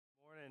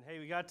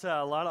We got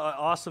a lot of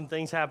awesome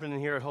things happening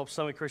here at Hope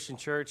Summit Christian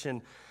Church,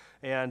 and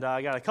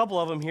I got a couple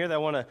of them here that I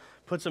want to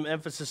put some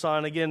emphasis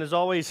on. Again, as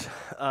always,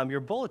 your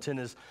bulletin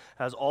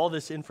has all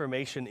this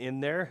information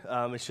in there.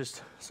 It's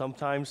just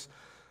sometimes,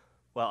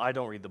 well, I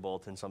don't read the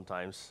bulletin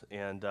sometimes,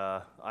 and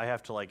I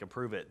have to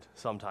approve it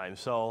sometimes.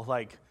 So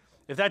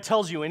if that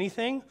tells you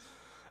anything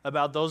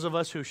about those of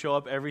us who show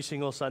up every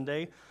single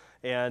Sunday,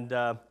 and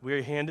we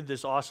were handed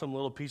this awesome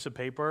little piece of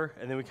paper,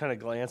 and then we kind of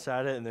glance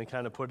at it and then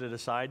kind of put it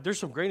aside. There's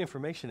some great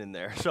information in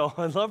there. So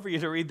I'd love for you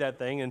to read that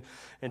thing and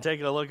take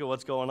a look at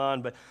what's going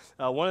on. But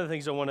one of the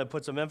things I want to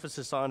put some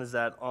emphasis on is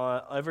that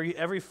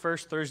every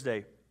first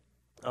Thursday,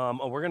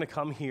 we're going to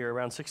come here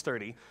around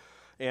 6:30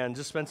 and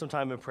just spend some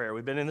time in prayer.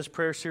 We've been in this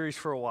prayer series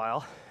for a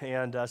while,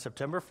 and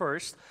September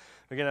 1st,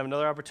 we're going to have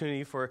another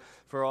opportunity for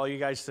all you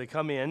guys to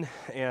come in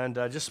and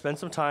just spend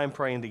some time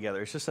praying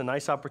together. It's just a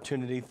nice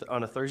opportunity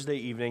on a Thursday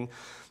evening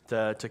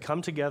to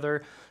come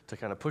together, to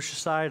kind of push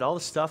aside all the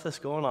stuff that's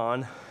going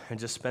on and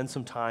just spend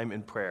some time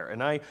in prayer.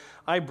 And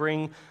I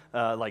bring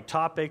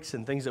topics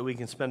and things that we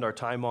can spend our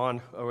time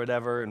on or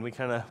whatever, and we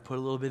kind of put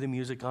a little bit of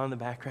music on in the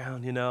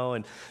background,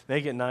 and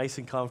make it nice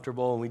and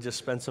comfortable, and we just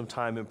spend some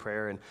time in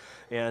prayer.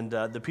 And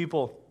the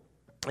people,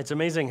 it's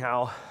amazing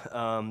how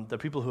the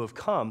people who have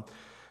come,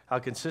 how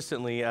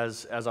consistently,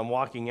 as I'm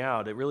walking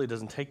out, it really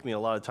doesn't take me a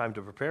lot of time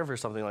to prepare for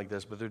something like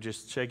this, but they're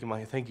just shaking my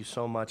head. Thank you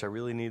so much. I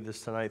really need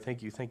this tonight.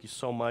 Thank you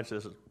so much.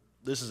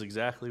 This is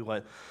exactly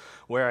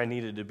where I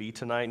needed to be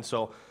tonight. And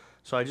so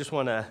I just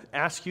want to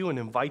ask you and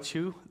invite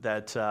you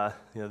that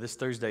this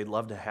Thursday, I'd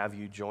love to have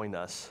you join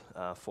us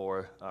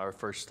for our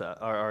first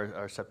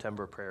our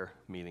September prayer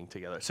meeting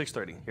together at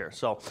 6:30 here.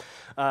 So,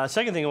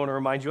 second thing I want to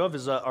remind you of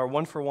is our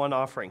 1-for-1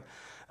 offering.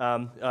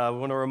 I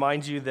want to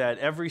remind you that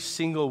every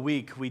single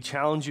week we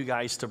challenge you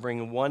guys to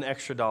bring $1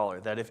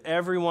 extra. That if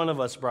every one of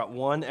us brought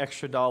 $1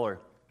 extra,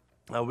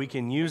 we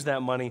can use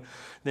that money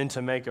then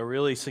to make a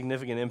really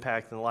significant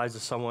impact in the lives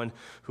of someone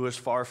who is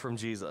far from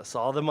Jesus.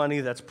 All the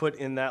money that's put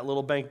in that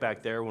little bank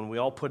back there, when we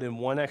all put in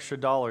 $1 extra,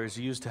 is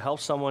used to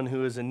help someone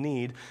who is in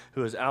need,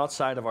 who is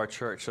outside of our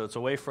church. So it's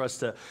a way for us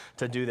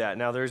to do that.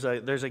 Now there's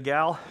a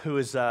gal who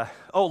is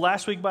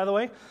last week by the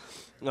way,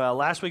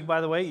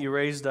 you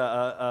raised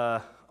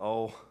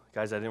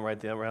guys, I didn't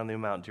write around the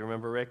amount. Do you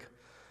remember, Rick?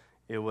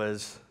 It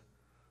was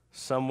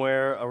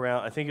somewhere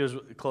around, I think it was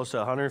close to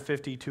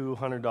 $150,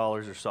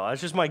 $200 or so. That's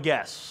just my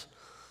guess.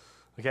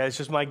 Okay, it's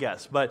just my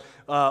guess. But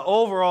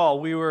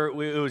overall, it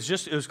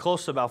was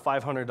close to about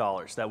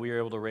 $500 that we were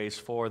able to raise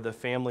for the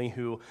family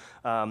whose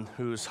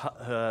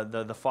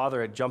the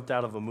father had jumped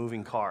out of a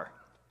moving car,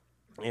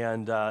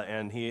 and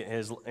he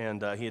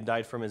had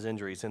died from his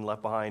injuries and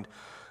left behind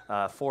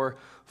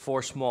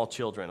four small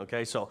children.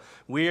 Okay, so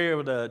we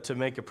were able to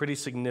make a pretty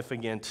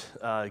significant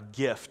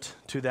gift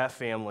to that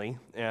family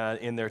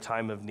in their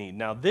time of need.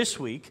 Now this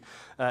week,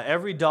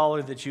 every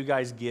dollar that you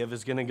guys give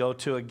is going to go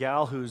to a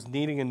gal who's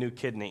needing a new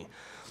kidney.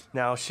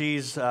 Now she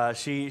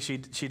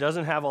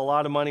doesn't have a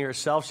lot of money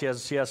herself. She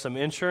has some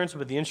insurance,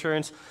 but the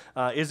insurance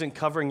isn't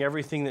covering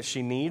everything that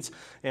she needs.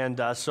 And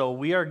so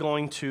we are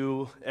going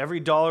to, every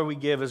dollar we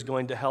give is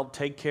going to help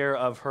take care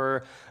of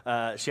her.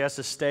 She has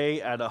to stay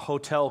at a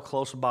hotel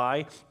close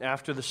by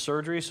after the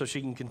surgery so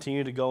she can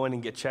continue to go in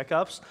and get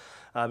checkups.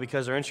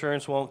 Because her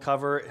insurance won't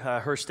cover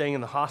her staying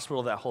in the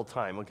hospital that whole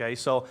time, okay?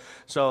 So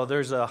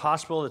there's a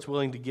hospital that's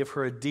willing to give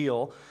her a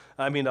deal.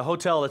 A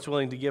hotel that's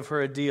willing to give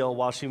her a deal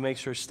while she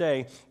makes her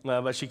stay,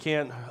 but she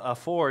can't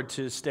afford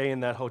to stay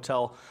in that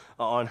hotel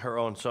on her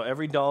own. So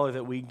every dollar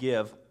that we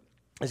give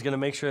is going to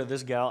make sure that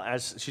this gal,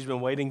 as she's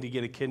been waiting to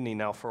get a kidney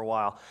now for a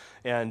while,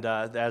 and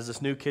as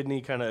this new kidney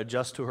kind of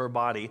adjusts to her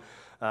body,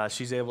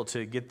 she's able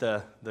to get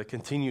the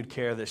continued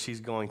care that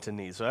she's going to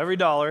need. So every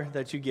dollar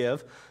that you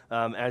give,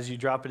 as you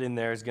drop it in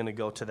there, is going to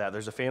go to that.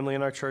 There's a family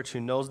in our church who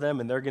knows them,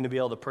 and they're going to be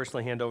able to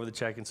personally hand over the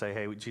check and say,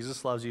 hey,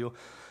 Jesus loves you,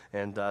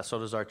 and so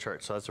does our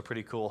church. So that's a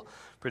pretty cool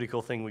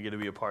thing we get to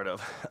be a part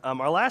of.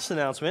 Our last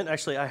announcement,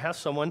 actually, I have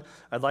someone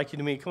I'd like you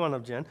to meet. Come on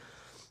up, Jen.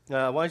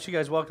 Why don't you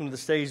guys welcome to the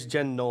stage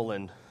Jen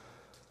Nolan.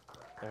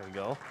 There we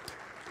go.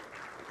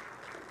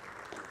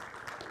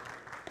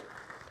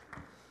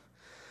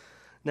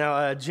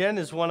 Now, Jen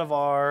is one of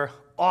our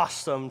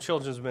awesome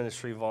children's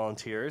ministry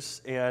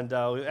volunteers, and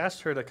we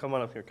asked her to come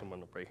on up here. Come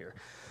on up right here.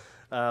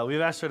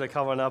 We've asked her to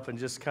come on up and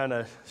just kind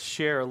of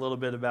share a little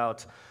bit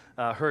about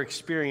her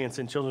experience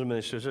in children's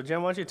ministry. So,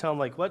 Jen, why don't you tell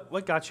them,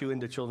 what got you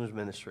into children's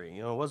ministry?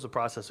 What was the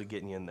process of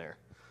getting you in there?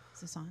 Is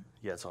this on?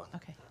 Yeah, it's on.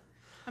 Okay.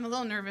 I'm a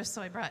little nervous,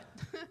 so I brought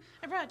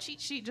a cheat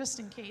sheet just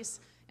in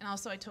case. And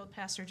also, I told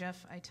Pastor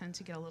Jeff I tend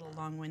to get a little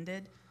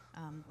long-winded,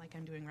 like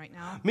I'm doing right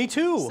now. Me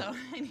too. So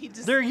I need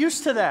to. They're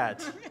used to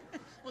that.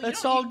 Well,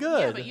 that's all good.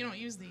 Yeah, but you don't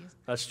use these.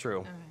 That's true.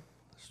 Okay.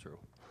 That's true.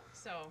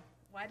 So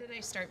why did I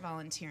start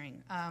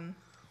volunteering?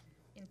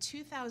 In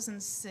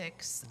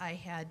 2006, I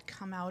had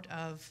come out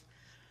of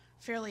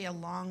fairly a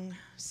long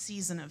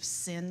season of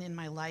sin in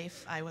my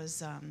life. I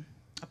was a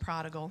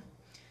prodigal,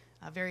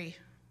 very,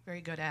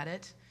 very good at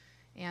it,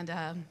 and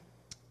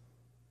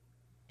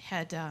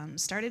had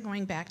started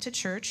going back to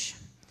church,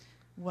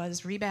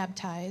 was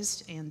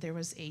rebaptized, and there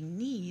was a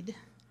need.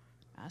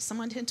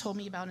 Someone had told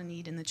me about a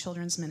need in the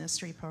children's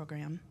ministry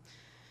program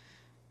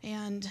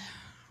and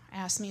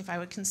asked me if I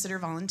would consider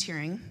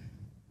volunteering.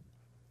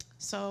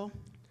 So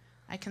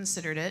I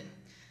considered it,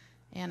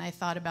 and I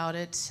thought about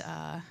it.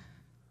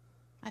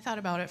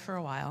 For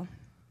a while,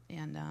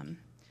 and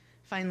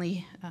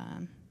finally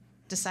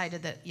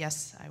decided that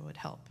yes, I would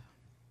help.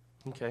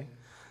 Okay.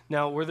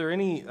 Now, were there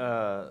any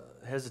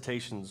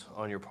hesitations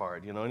on your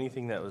part?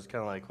 Anything that was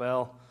kind of like,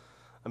 well,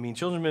 I mean,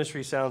 children's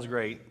ministry sounds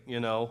great,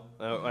 and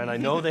I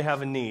know they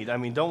have a need. I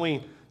mean, don't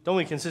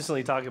we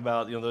consistently talk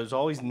about, there's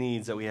always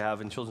needs that we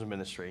have in children's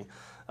ministry.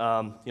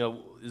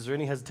 Is there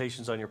any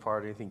hesitations on your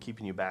part, or anything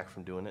keeping you back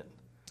from doing it?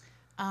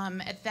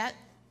 At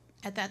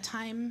that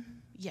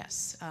time,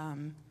 yes.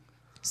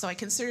 So I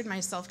considered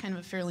myself kind of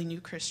a fairly new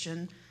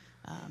Christian,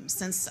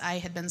 since I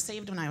had been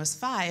saved when I was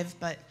 5,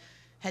 but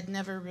had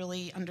never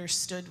really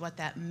understood what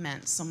that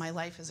meant. So my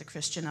life as a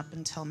Christian up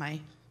until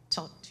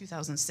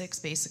 2006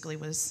 basically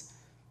was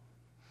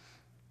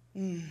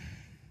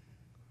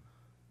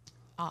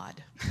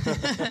odd.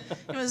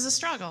 It was a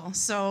struggle.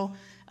 So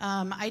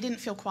I didn't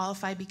feel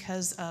qualified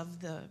because of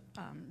the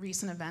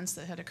recent events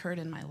that had occurred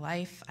in my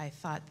life. I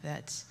thought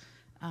that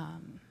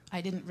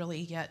I didn't really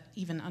yet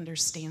even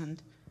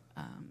understand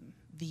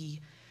the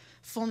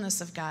fullness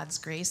of God's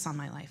grace on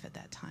my life at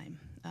that time.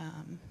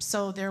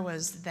 So there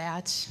was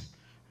that.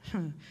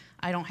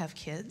 I don't have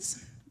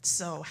kids,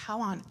 so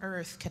how on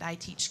earth could I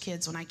teach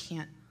kids when I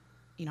can't,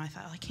 I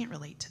thought, I can't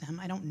relate to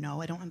them. I don't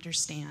know. I don't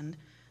understand.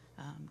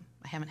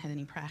 I haven't had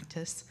any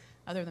practice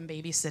other than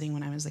babysitting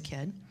when I was a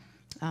kid.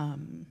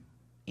 And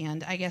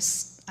I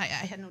guess I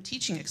had no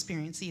teaching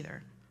experience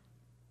either.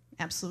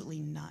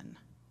 Absolutely none.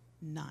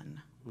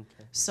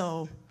 Okay.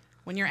 So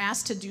when you're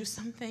asked to do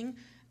something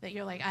that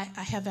you're like,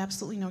 I have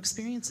absolutely no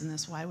experience in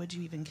this, why would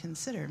you even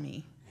consider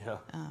me? Yeah.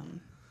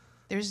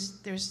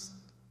 There's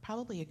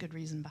probably a good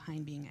reason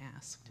behind being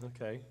asked.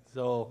 Okay.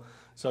 So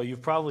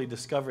you've probably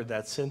discovered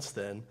that since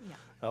then.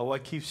 Yeah.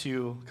 What keeps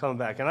you coming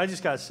back? And I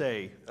just got to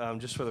say,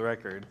 just for the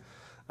record,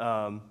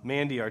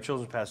 Mandy, our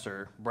children's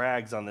pastor,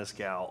 brags on this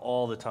gal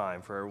all the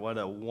time for what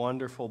a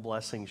wonderful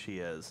blessing she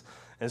is.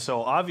 And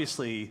so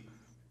obviously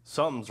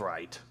something's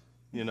right.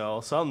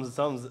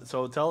 Something's.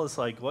 So tell us,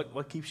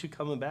 what keeps you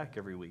coming back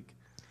every week?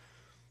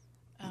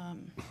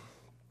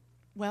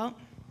 Well,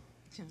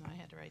 I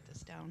had to write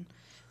this down.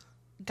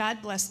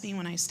 God blessed me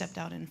when I stepped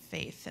out in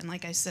faith, and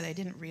like I said, I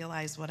didn't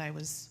realize what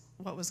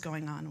was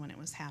going on when it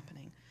was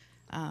happening.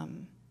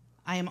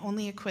 I am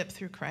only equipped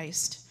through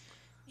Christ,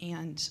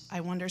 and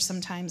I wonder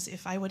sometimes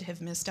if I would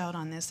have missed out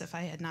on this if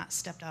I had not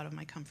stepped out of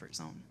my comfort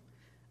zone.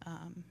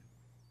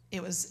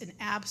 It was an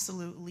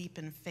absolute leap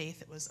in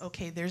faith. It was,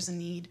 okay, there's a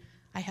need.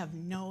 I have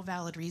no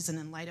valid reason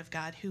in light of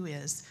God who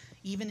is.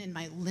 Even in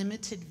my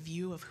limited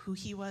view of who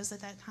he was at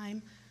that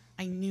time,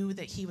 I knew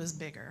that he was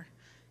bigger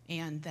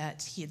and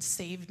that he had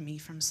saved me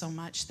from so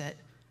much that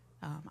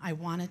I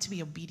wanted to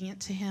be obedient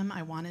to him.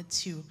 I wanted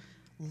to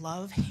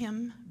love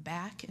him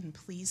back and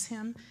please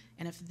him.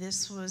 And if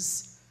this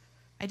was,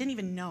 I didn't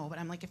even know, but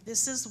I'm like, if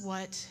this is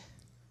what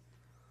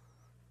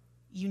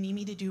you need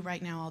me to do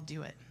right now, I'll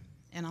do it.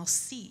 And I'll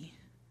see.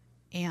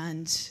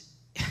 And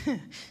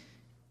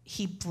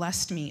he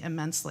blessed me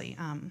immensely.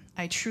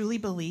 I truly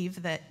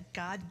believe that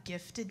God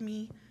gifted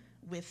me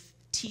with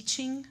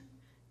teaching,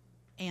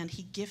 and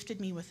he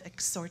gifted me with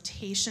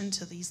exhortation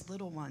to these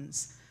little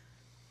ones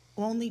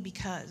only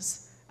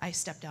because I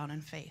stepped out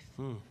in faith.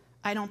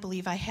 I don't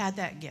believe I had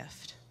that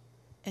gift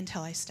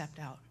until I stepped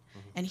out.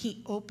 And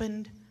he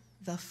opened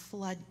the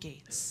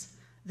floodgates.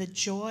 The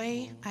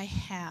joy I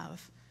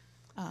have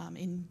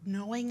in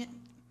knowing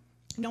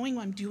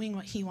I'm doing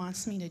what he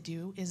wants me to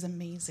do is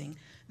amazing.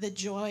 The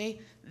joy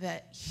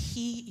that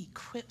he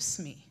equips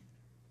me.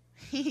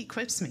 He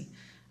equips me.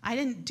 I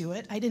didn't do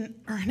it. I didn't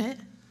earn it.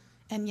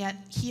 And yet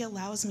he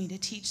allows me to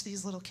teach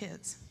these little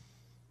kids.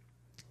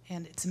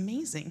 And it's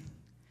amazing.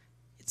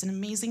 It's an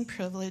amazing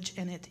privilege,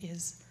 and it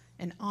is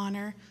an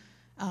honor,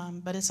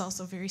 but it's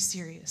also very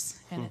serious.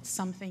 And it's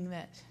something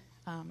that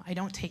I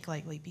don't take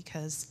lightly,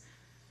 because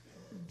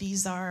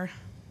these are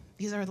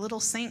little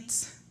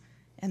saints,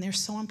 and they're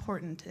so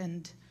important.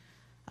 And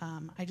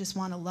I just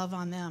want to love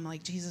on them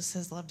like Jesus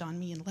has loved on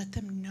me, and let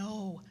them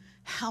know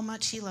how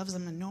much he loves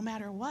them. And no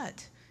matter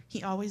what,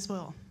 he always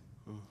will.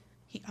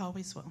 He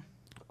always will.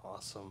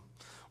 Awesome.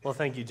 Well,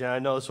 thank you, Jen. I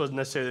know this wasn't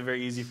necessarily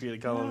very easy for you to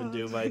come up and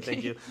do, but I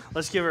thank you.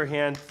 Let's give her a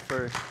hand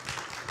for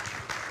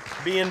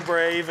being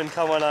brave and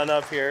coming on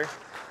up here.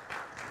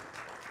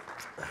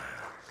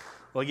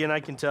 Well, again, I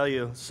can tell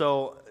you,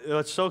 so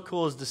what's so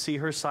cool is to see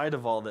her side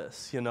of all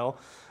this,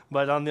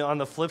 But on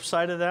the flip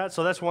side of that,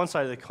 so that's one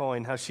side of the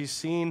coin, how she's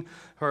seen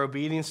her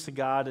obedience to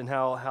God, and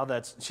how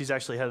she's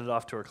actually headed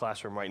off to her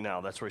classroom right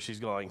now. That's where she's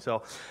going.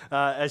 So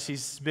as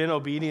she's been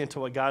obedient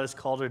to what God has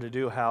called her to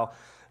do, how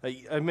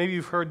maybe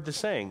you've heard the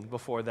saying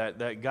before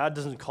that God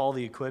doesn't call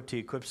the equipped, he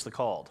equips the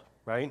called,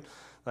 right?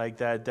 Like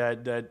that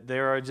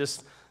there are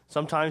just,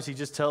 sometimes he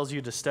just tells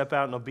you to step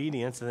out in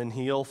obedience, and then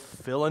he'll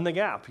fill in the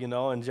gap,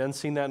 And Jen's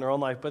seen that in her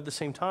own life. But at the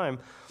same time,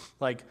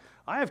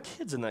 I have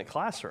kids in that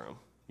classroom,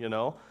 you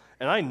know,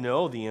 and I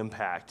know the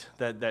impact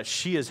that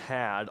she has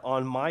had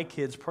on my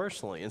kids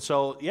personally. And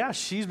so, yeah,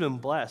 she's been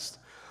blessed,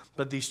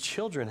 but these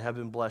children have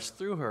been blessed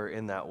through her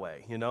in that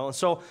way, you know. And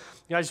so,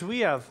 guys, we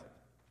have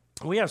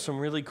some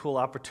really cool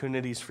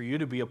opportunities for you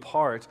to be a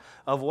part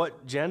of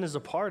what Jen is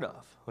a part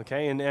of,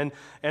 okay? And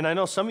I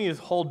know some of you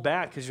hold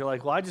back because you're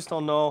like, well, I just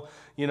don't know,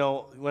 you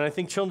know, when I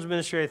think children's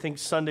ministry, I think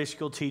Sunday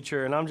school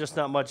teacher, and I'm just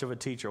not much of a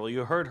teacher. Well,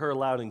 you heard her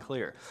loud and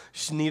clear.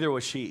 Neither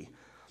was she.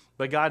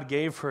 But God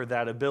gave her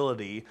that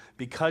ability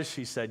because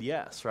she said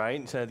yes, right?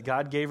 And said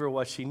God gave her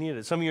what she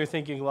needed. Some of you are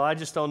thinking, well, I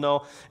just don't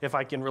know if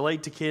I can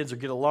relate to kids or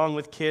get along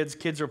with kids.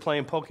 Kids are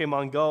playing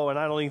Pokemon Go, and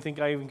I don't even think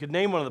I even could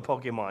name one of the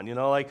Pokemon, you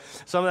know, like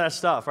some of that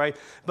stuff, right?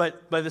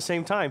 But at the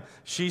same time,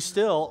 she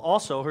still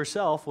also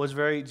herself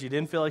she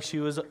didn't feel like she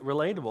was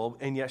relatable,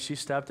 and yet she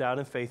stepped out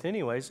in faith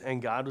anyways,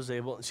 and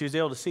she was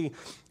able to see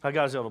how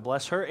God was able to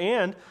bless her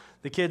and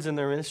the kids in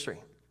their ministry.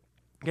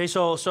 Okay,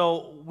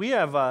 so we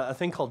have a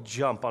thing called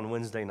Jump on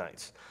Wednesday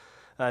nights.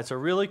 It's a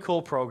really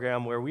cool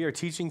program where we are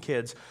teaching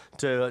kids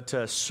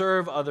to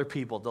serve other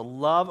people, to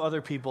love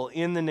other people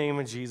in the name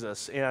of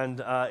Jesus.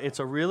 And it's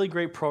a really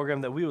great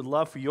program that we would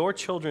love for your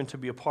children to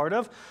be a part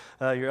of.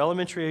 Your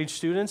elementary age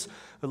students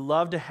would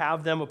love to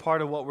have them a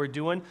part of what we're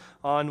doing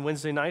on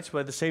Wednesday nights. But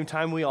at the same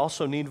time, we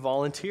also need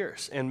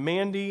volunteers. And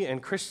Mandy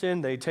and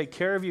Kristen, they take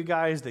care of you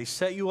guys. They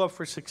set you up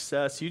for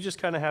success. You just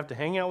kind of have to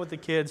hang out with the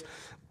kids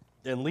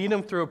and lead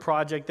them through a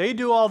project. They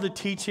do all the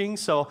teaching,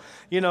 so,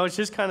 you know, it's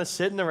just kind of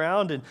sitting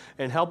around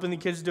and helping the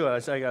kids do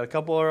it. I got a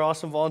couple of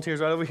awesome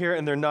volunteers right over here,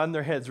 and they're nodding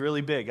their heads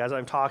really big as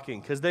I'm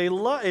talking, because they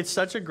love it's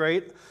such a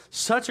great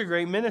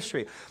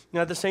ministry.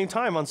 Now, at the same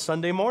time, on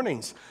Sunday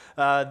mornings,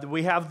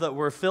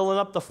 we're filling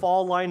up the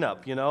fall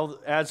lineup. You know,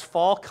 as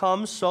fall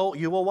comes, so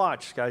you will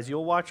watch, guys.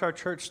 You'll watch our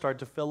church start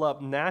to fill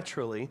up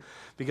naturally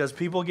because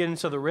people get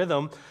into the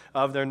rhythm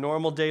of their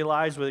normal day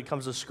lives when it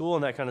comes to school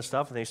and that kind of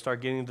stuff, and they start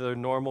getting into their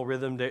normal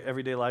rhythm,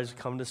 everyday lives to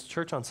come to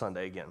church on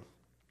Sunday again.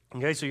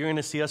 Okay, so you're going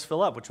to see us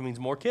fill up, which means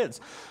more kids,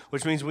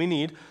 which means we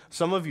need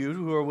some of you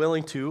who are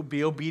willing to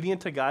be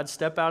obedient to God,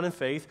 step out in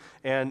faith,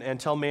 and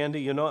tell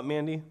Mandy, you know what,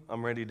 Mandy,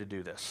 I'm ready to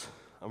do this.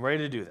 I'm ready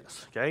to do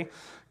this, okay?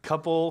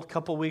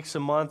 Couple weeks a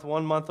month,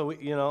 1 month a week,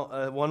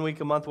 1 week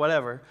a month,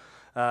 whatever.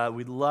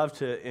 We'd love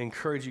to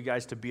encourage you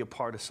guys to be a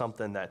part of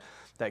something that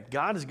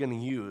God is going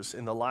to use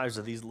in the lives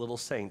of these little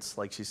saints,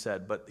 like she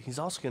said, but he's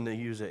also going to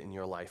use it in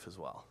your life as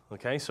well,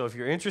 okay? So if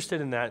you're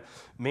interested in that,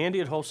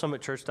 Mandy at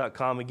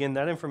HopeSummitChurch.com. Again,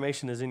 that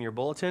information is in your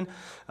bulletin.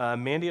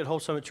 Mandy at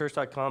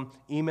HopeSummitChurch.com.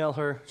 Email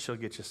her. She'll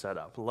get you set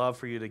up. Love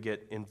for you to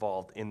get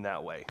involved in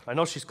that way. I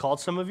know she's called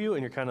some of you,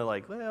 and you're kind of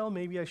like, well,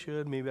 maybe I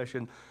should, maybe I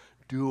shouldn't.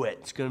 Do it.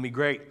 It's going to be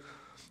great.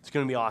 It's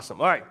going to be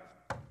awesome. All right.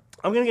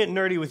 I'm going to get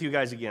nerdy with you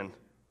guys again.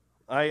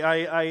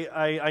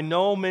 I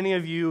know many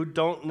of you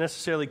don't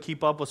necessarily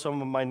keep up with some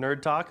of my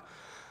nerd talk.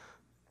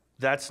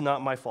 That's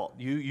not my fault.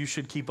 You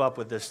should keep up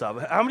with this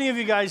stuff. How many of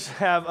you guys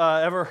have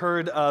ever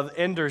heard of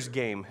Ender's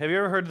Game? Have you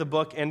ever heard of the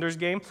book Ender's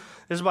Game?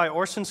 This is by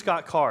Orson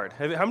Scott Card.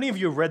 How many of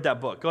you have read that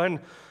book? Go ahead and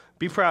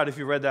be proud if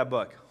you read that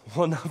book.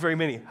 Well, not very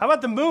many. How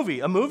about the movie?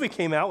 A movie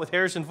came out with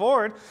Harrison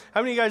Ford.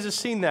 How many of you guys have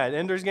seen that,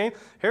 Ender's Game?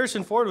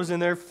 Harrison Ford was in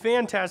there.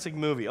 Fantastic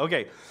movie.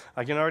 Okay,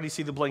 I can already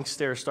see the blank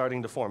stare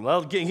starting to form.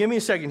 Well, give me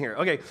a second here.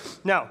 Okay,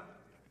 now,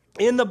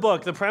 in the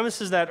book, the premise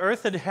is that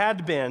Earth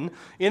had been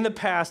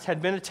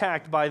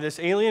attacked by this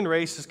alien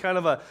race, this kind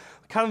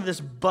of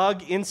this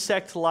bug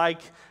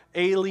insect-like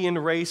alien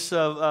race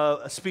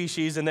of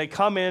species, and they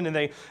come in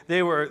and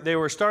they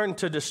were starting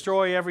to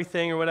destroy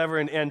everything or whatever,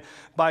 and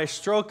by a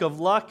stroke of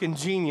luck and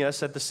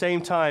genius at the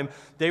same time,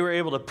 they were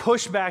able to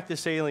push back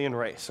this alien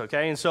race,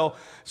 okay? And so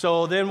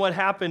then what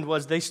happened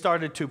was they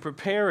started to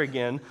prepare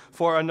again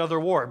for another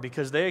war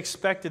because they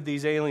expected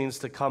these aliens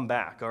to come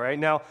back, all right?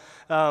 Now,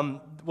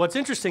 what's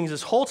interesting is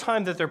this whole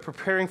time that they're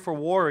preparing for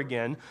war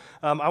again,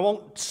 I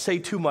won't say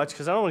too much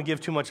because I don't want to give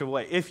too much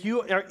away. If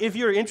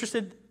you're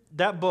interested,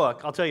 that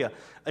book, I'll tell you,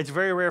 it's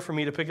very rare for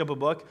me to pick up a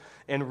book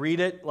and read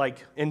it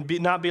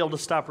not be able to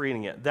stop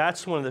reading it.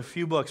 That's one of the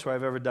few books where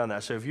I've ever done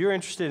that. So if you're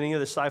interested in any of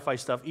the sci-fi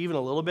stuff, even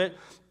a little bit,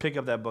 pick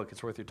up that book.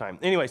 It's worth your time.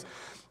 Anyways,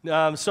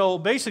 so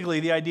basically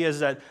the idea is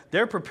that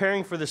they're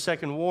preparing for the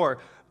second war,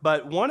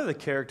 but one of the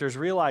characters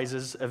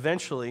realizes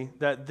eventually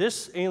that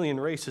this alien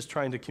race is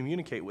trying to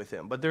communicate with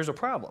him. But there's a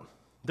problem.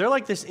 They're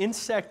like this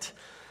insect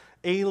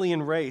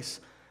alien race.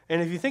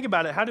 And if you think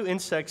about it, how do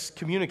insects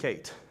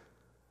communicate?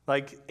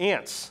 Like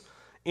ants.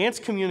 Ants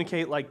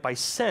communicate like by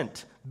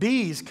scent.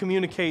 Bees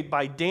communicate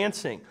by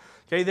dancing.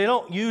 Okay, they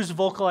don't use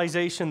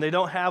vocalization. They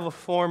don't have a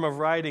form of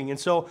writing. And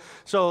so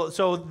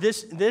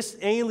this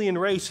alien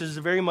race is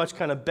very much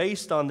kind of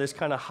based on this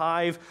kind of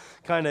hive,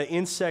 kind of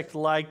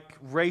insect-like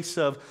race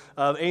of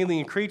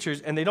alien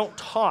creatures, and they don't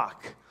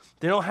talk.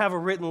 They don't have a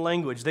written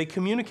language. They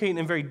communicate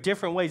in very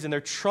different ways, and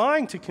they're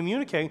trying to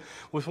communicate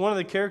with one of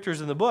the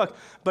characters in the book.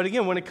 But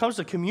again, when it comes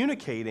to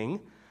communicating,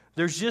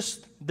 there's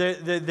just,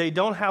 they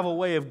don't have a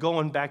way of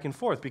going back and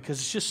forth because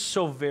it's just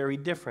so very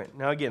different.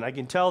 Now, again, I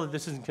can tell that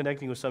this isn't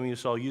connecting with some of you,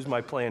 so I'll use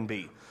my plan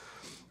B.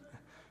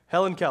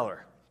 Helen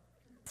Keller.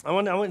 I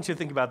want you to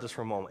think about this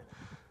for a moment.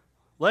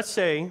 Let's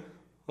say,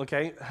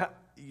 okay,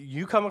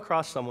 you come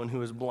across someone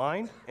who is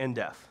blind and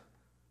deaf.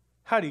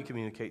 How do you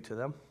communicate to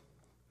them?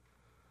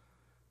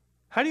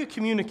 How do you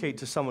communicate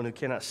to someone who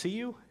cannot see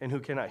you and who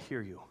cannot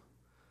hear you?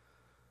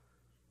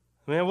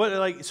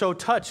 So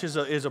touch is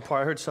a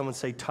part. I heard someone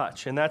say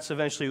touch, and that's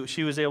eventually,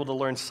 she was able to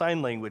learn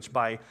sign language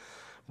by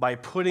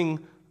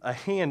putting a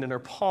hand in her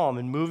palm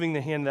and moving the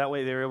hand that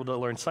way. They were able to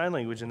learn sign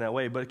language in that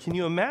way. But can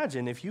you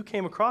imagine if you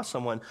came across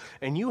someone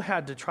and you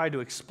had to try to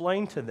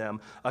explain to them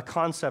a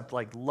concept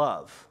like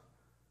love?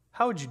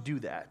 How would you do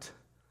that?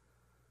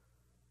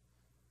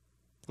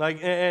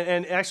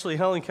 And actually,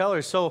 Helen Keller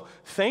is so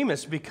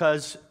famous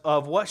because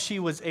of what she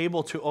was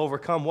able to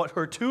overcome, what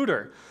her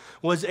tutor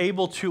was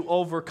able to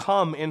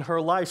overcome in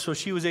her life, so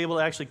she was able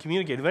to actually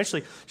communicate.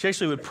 Eventually, she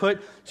actually would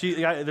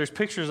there's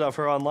pictures of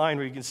her online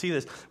where you can see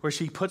this, where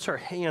she puts her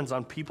hands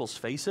on people's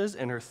faces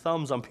and her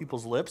thumbs on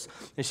people's lips,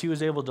 and she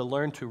was able to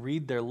learn to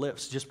read their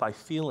lips just by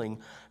feeling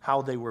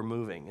how they were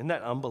moving. Isn't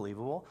that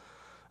unbelievable?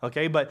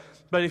 Okay, but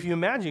if you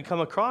imagine you come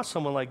across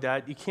someone like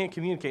that, you can't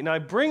communicate. Now, I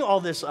bring all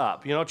this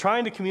up,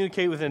 trying to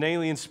communicate with an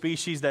alien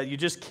species that you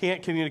just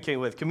can't communicate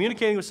with,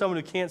 communicating with someone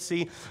who can't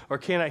see or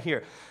cannot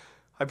hear.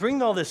 I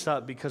bring all this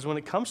up because when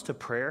it comes to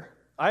prayer,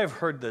 I have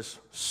heard this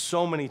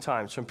so many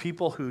times from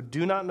people who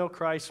do not know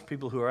Christ,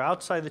 people who are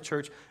outside the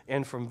church,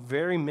 and from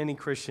very many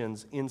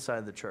Christians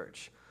inside the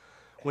church.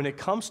 When it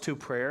comes to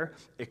prayer,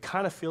 it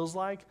kind of feels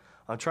like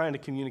I'm trying to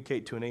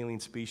communicate to an alien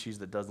species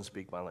that doesn't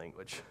speak my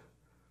language,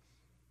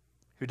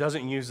 who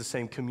doesn't use the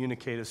same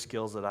communicative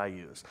skills that I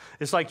use.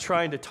 It's like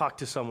trying to talk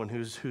to someone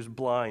who's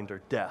blind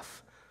or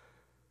deaf.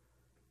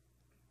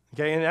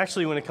 Okay, and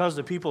actually when it comes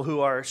to people who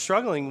are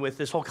struggling with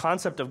this whole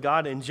concept of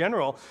God in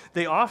general,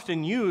 they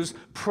often use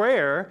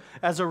prayer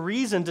as a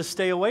reason to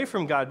stay away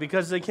from God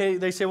because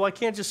they say, well, I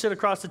can't just sit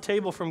across the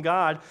table from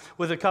God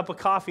with a cup of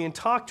coffee and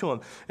talk to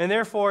him. And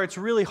therefore, it's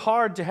really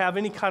hard to have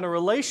any kind of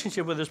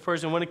relationship with this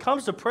person. When it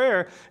comes to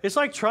prayer, it's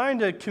like trying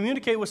to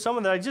communicate with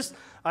someone that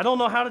I don't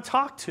know how to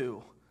talk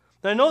to.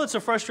 And I know that's a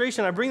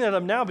frustration. I bring that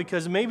up now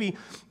because maybe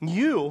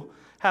you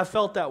have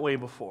felt that way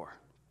before.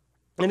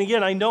 And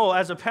again, I know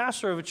as a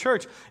pastor of a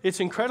church,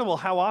 it's incredible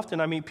how often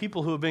I meet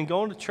people who have been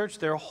going to church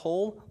their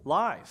whole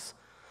lives.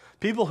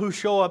 People who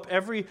show up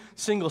every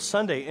single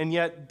Sunday, and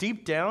yet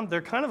deep down,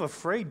 they're kind of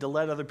afraid to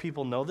let other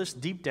people know this.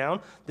 Deep down,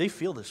 they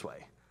feel this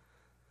way.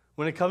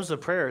 When it comes to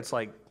prayer, it's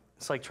like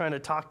trying to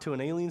talk to an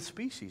alien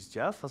species,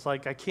 Jeff. It's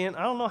like, I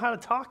don't know how to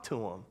talk to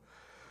them.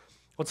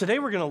 Well, today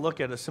we're going to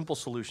look at a simple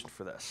solution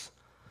for this.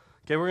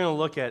 Okay, we're going to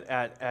look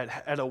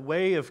at a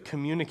way of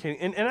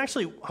communicating. And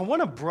actually, I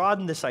want to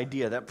broaden this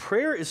idea that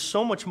prayer is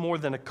so much more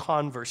than a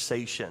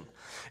conversation.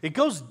 It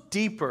goes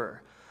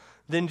deeper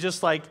than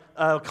just like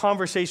a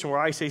conversation where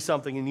I say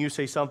something and you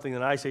say something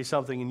and I say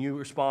something and you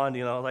respond.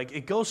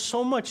 It goes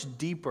so much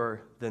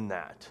deeper than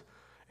that.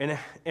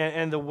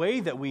 And the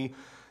way that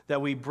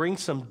we bring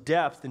some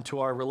depth into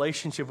our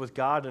relationship with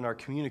God and our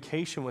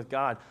communication with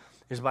God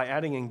is by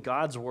adding in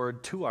God's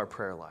word to our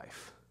prayer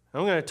life.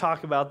 I'm going to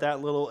talk about that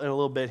in a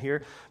little bit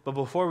here, but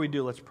before we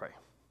do, let's pray.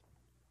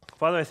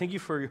 Father, I thank you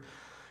for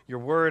your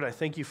word. I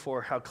thank you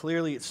for how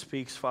clearly it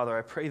speaks. Father,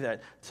 I pray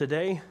that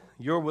today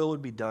your will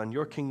would be done,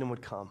 your kingdom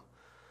would come.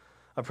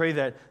 I pray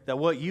that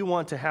what you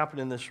want to happen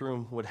in this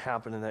room would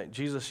happen, and that,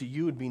 Jesus,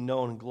 you would be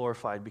known and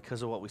glorified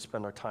because of what we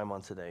spend our time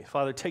on today.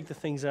 Father, take the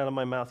things out of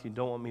my mouth you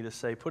don't want me to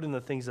say. Put in the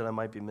things that I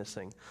might be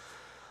missing.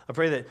 I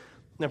pray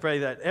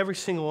that every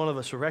single one of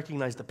us will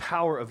recognize the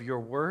power of your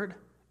word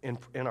in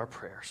our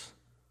prayers.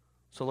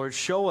 So, Lord,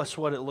 show us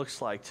what it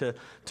looks like to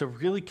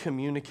really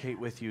communicate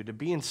with you, to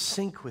be in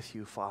sync with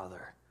you,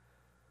 Father.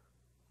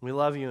 We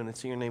love you, and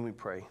it's in your name we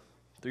pray.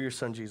 Through your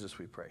Son, Jesus,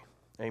 we pray.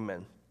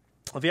 Amen.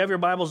 If you have your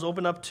Bibles,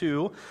 open up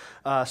to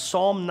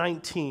Psalm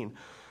 19.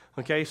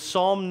 Okay,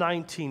 Psalm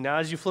 19. Now,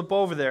 as you flip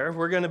over there,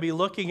 we're going to be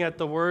looking at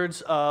the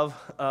words of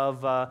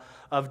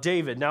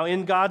David. Now,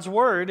 in God's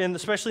Word, and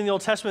especially in the Old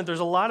Testament, there's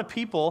a lot of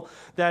people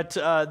that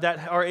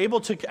are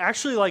able to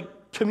actually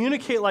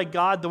communicate like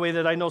God the way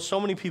that I know so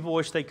many people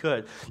wish they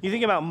could. You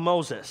think about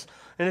Moses,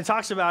 and it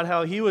talks about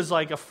how he was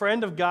like a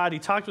friend of God. He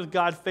talked with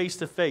God face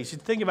to face. You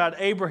think about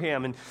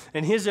Abraham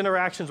and his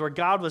interactions where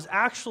God was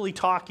actually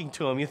talking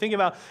to him. You think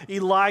about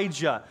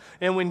Elijah,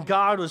 and when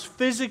God was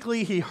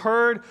physically, he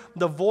heard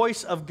the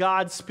voice of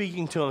God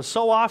speaking to him.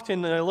 So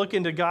often I look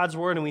into God's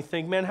word and we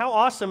think, man, how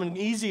awesome and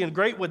easy and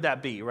great would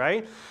that be,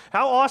 right?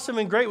 How awesome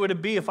and great would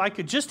it be if I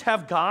could just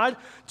have God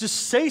just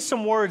say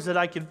some words that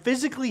I could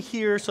physically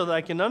hear so that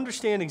I can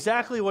understand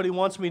exactly what he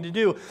wants me to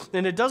do.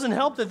 And it doesn't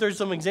help that there's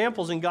some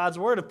examples in God's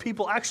word of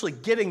people actually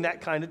getting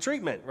that kind of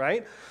treatment,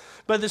 right?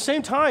 But at the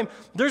same time,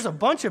 there's a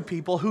bunch of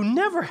people who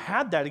never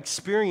had that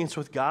experience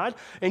with God,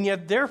 and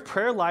yet their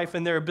prayer life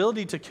and their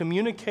ability to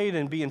communicate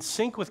and be in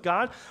sync with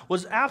God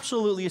was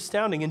absolutely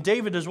astounding, and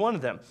David is one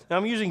of them. Now,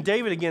 I'm using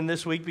David again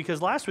this week because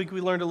last week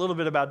we learned a little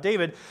bit about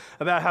David,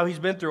 about how he's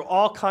been through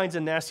all kinds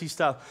of nasty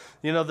stuff.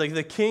 You know,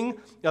 the king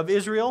of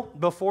Israel,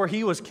 before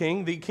he was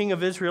king, the king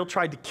of Israel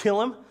tried to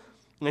kill him,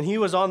 and he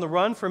was on the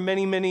run for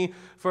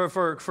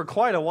for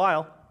quite a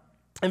while.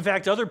 In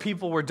fact, other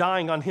people were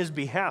dying on his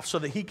behalf so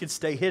that he could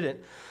stay hidden.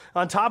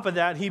 On top of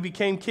that, he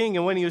became king,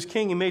 and when he was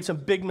king, he made some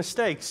big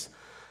mistakes.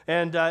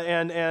 And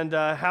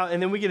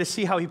then we get to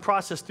see how he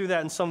processed through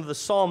that in some of the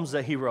Psalms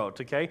that he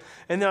wrote, okay?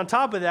 And then on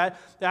top of that,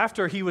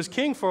 after he was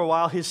king for a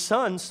while, his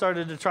sons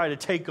started to try to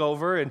take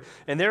over, and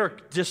they were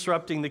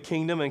disrupting the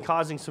kingdom and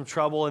causing some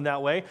trouble in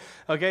that way,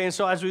 okay? And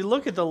so as we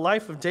look at the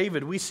life of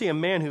David, we see a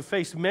man who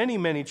faced many,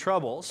 many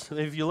troubles.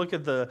 If you look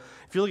at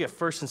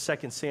 1st and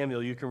 2nd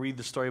Samuel, you can read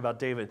the story about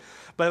David.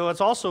 But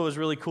what's also is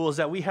really cool is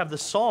that we have the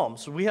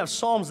Psalms. We have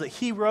Psalms that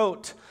he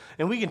wrote,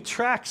 and we can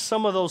track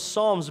some of those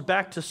Psalms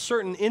back to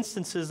certain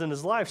instances in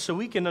his life so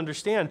we can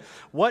understand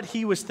what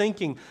he was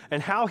thinking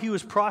and how he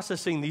was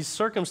processing these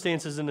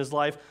circumstances in his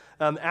life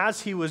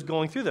as he was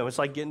going through them. It's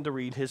like getting to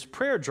read his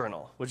prayer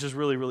journal, which is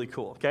really, really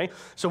cool, okay?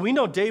 So we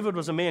know David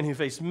was a man who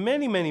faced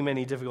many, many,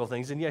 many difficult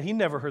things, and yet he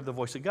never heard the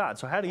voice of God.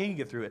 So how did he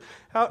get through it?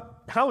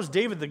 How was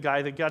David the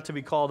guy that got to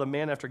be called a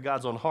man after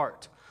God's own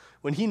heart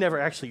when he never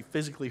actually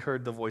physically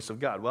heard the voice of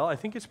God? Well, I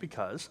think it's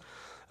because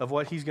of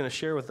what he's going to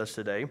share with us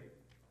today.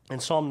 In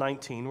Psalm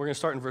 19, we're going to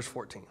start in verse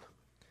 14.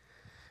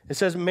 It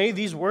says, "May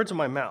these words of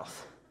my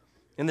mouth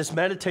and this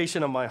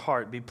meditation of my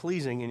heart be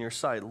pleasing in your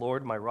sight,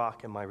 Lord, my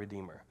rock and my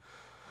redeemer."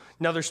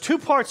 Now, there's two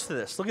parts to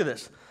this. Look at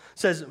this. It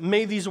says,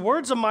 "May these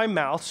words of my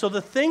mouth," so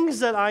the things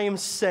that I am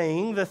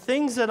saying, the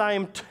things that I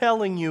am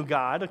telling you,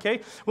 God,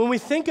 okay? When we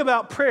think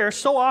about prayer,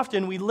 so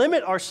often we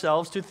limit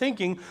ourselves to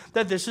thinking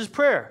that this is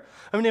prayer.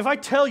 I mean, if I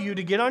tell you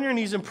to get on your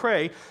knees and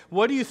pray,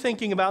 what are you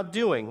thinking about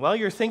doing? Well,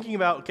 you're thinking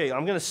about, okay,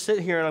 I'm going to sit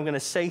here and I'm going to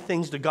say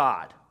things to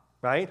God,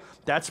 right?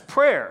 That's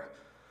prayer.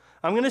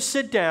 I'm going to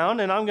sit down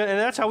and and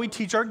that's how we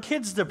teach our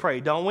kids to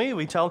pray, don't we?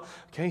 We tell them,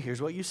 okay,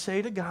 here's what you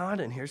say to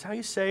God and here's how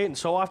you say it. And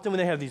so often when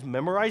they have these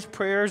memorized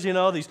prayers,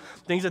 these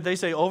things that they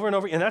say over and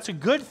over, and that's a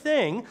good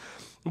thing.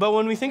 But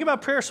when we think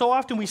about prayer, so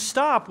often we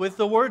stop with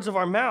the words of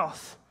our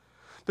mouth.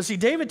 But see,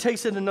 David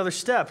takes it another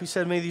step. He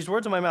said, "May these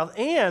words of my mouth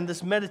and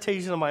this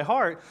meditation of my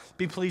heart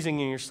be pleasing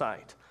in your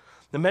sight."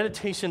 The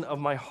meditation of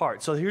my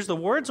heart. So here's the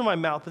words of my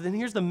mouth, but then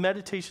here's the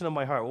meditation of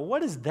my heart. Well,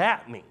 what does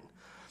that mean?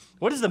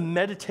 What does the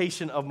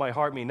meditation of my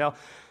heart mean? Now,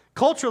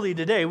 culturally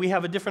today, we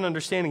have a different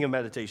understanding of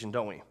meditation,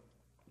 don't we?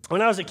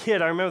 When I was a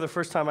kid, I remember the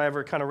first time I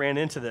ever kind of ran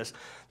into this.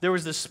 There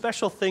was this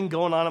special thing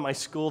going on at my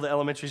school, the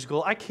elementary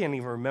school. I can't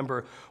even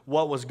remember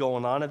what was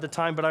going on at the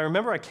time, but I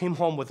remember I came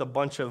home with a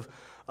bunch of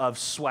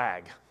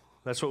swag.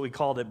 That's what we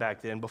called it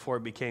back then before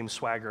it became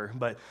swagger.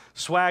 But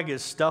swag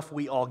is stuff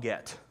we all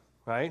get,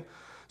 right?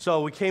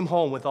 So we came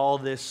home with all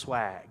this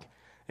swag.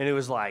 And it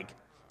was like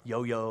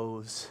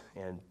yo-yos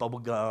and bubble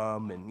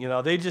gum. And,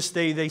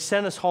 they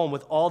sent us home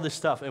with all this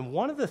stuff. And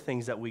one of the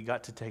things that we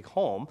got to take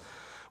home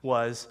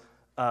was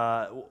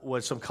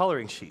some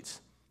coloring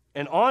sheets.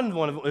 And on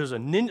one of them, it was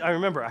I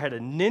remember I had a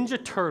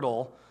Ninja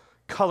Turtle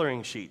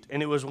coloring sheet.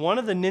 And it was one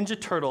of the Ninja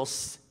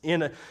Turtles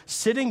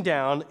sitting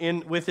down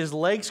with his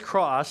legs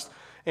crossed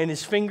and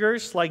his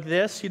fingers like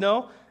this,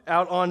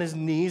 out on his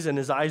knees, and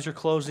his eyes are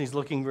closed, and he's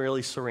looking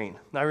really serene.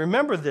 Now, I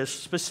remember this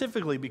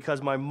specifically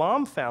because my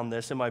mom found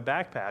this in my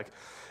backpack,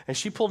 and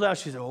she pulled out,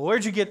 she said, "Well,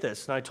 where'd you get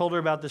this?" And I told her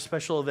about this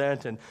special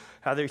event and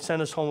how they sent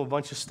us home a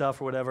bunch of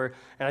stuff or whatever,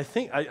 and I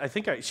think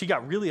she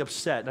got really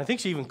upset, and I think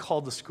she even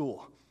called the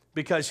school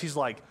because she's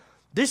like,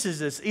 "This is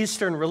this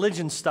Eastern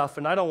religion stuff,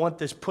 and I don't want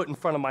this put in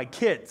front of my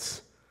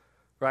kids,"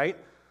 right?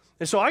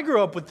 And so I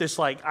grew up with this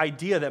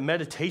idea that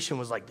meditation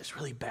was like this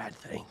really bad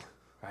thing,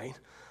 right?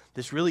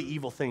 This really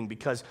evil thing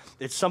because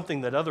it's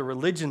something that other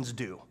religions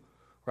do,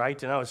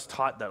 right? And I was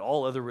taught that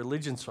all other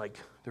religions,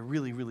 they're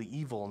really, really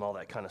evil and all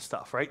that kind of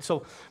stuff, right?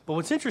 So, but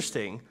what's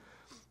interesting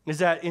is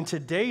that in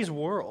today's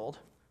world,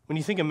 when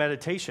you think of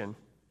meditation,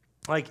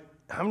 how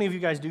many of you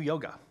guys do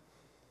yoga?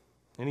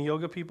 Any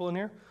yoga people in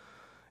here?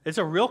 It's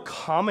a real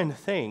common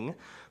thing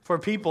for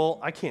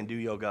people. I can't do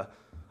yoga.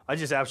 I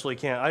just absolutely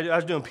can't. I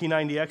was doing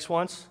P90X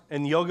once,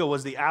 and yoga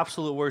was the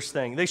absolute worst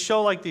thing. They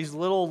show these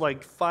little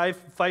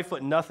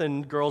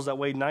 5'0" girls that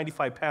weigh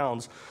 95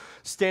 pounds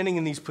standing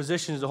in these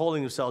positions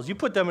holding themselves. You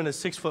put them in a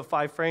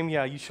 6'5" frame,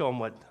 yeah, you show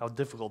them how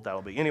difficult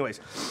that'll be. Anyways,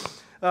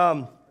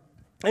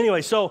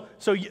 so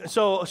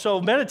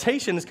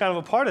meditation is kind of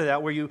a part of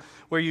that where you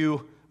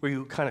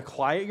kind of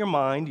quiet your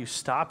mind, you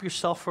stop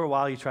yourself for a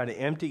while, you try to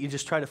empty, you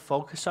just try to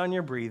focus on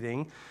your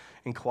breathing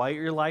and quiet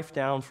your life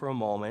down for a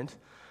moment.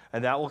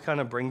 And that will kind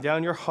of bring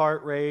down your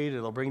heart rate.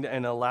 It'll bring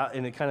and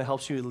it kind of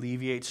helps you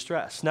alleviate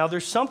stress. Now,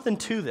 there's something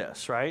to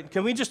this, right?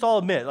 Can we just all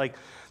admit,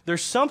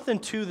 there's something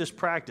to this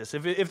practice.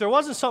 If there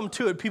wasn't something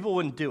to it, people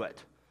wouldn't do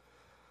it.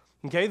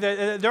 Okay,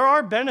 there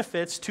are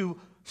benefits to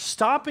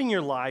stopping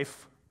your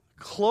life,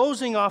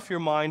 closing off your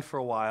mind for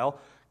a while,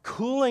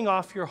 cooling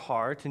off your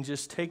heart, and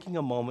just taking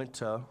a moment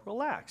to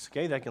relax,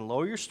 okay? That can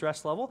lower your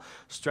stress level.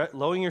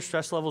 Lowering your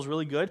stress level is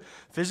really good.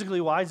 Physically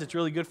wise, it's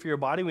really good for your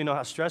body. We know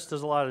how stress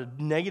does a lot of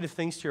negative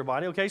things to your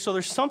body, okay? So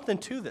there's something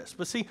to this.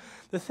 But see,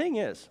 the thing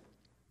is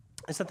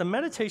that the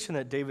meditation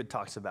that David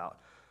talks about,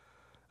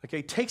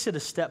 okay, takes it a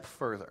step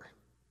further,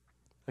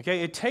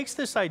 okay? It takes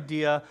this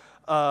idea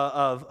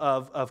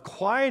of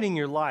quieting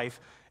your life,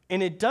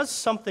 And it does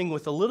something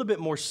with a little bit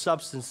more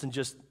substance than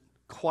just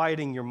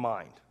quieting your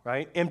mind,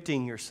 right?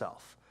 Emptying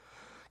yourself.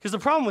 Because the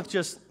problem with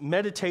just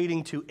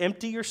meditating to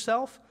empty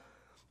yourself,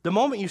 the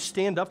moment you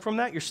stand up from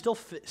that, you're still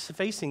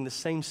facing the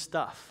same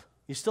stuff.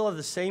 You still have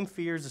the same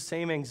fears, the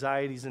same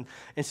anxieties.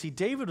 And see,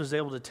 David was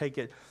able to take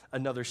it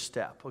another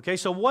step. Okay,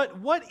 so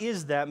what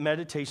is that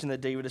meditation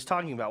that David is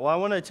talking about? Well, I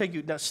want to take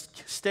you, now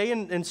stay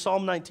in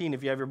Psalm 19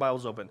 if you have your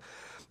Bibles open.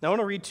 Now I want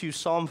to read to you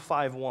Psalm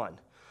 5:1.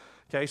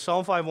 Okay,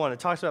 Psalm 5:1, it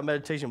talks about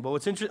meditation, but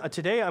what's interesting,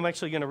 today I'm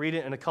actually going to read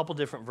it in a couple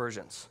different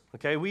versions.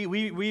 Okay, we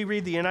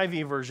read the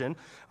NIV version.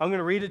 I'm going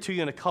to read it to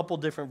you in a couple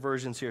different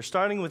versions here,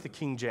 starting with the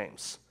King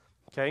James.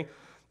 Okay,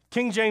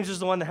 King James is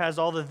the one that has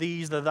all the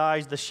these, the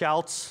thys, the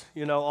shouts,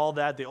 all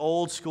that, the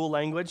old school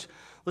language.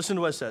 Listen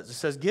to what it says. It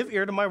says, "Give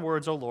ear to my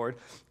words, O Lord,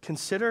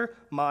 consider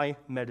my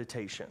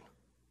meditation."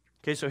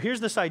 Okay, so here's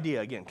this idea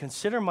again,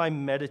 consider my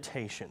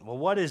meditation. Well,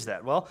 what is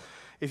that? Well,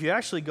 if you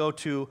actually go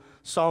to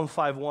Psalm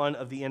 5:1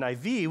 of the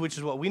NIV, which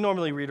is what we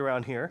normally read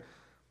around here,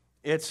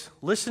 it's,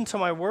 "Listen to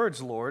my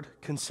words, Lord,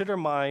 consider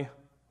my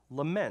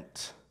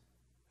lament."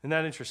 Isn't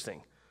that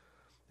interesting?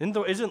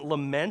 Isn't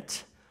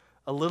lament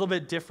a little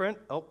bit different?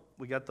 Oh,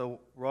 we got the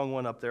wrong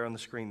one up there on the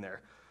screen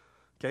there.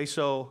 Okay,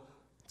 so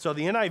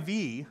the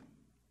NIV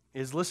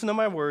is, "Listen to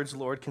my words,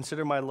 Lord,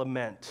 consider my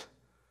lament."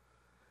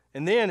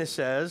 And then it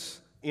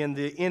says in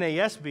the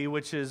NASB,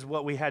 which is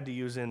what we had to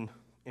use in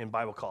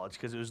Bible college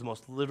because it was the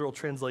most literal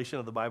translation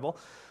of the Bible,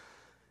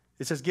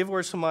 it says, give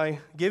ears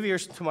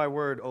to my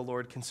word, O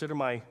Lord, consider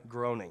my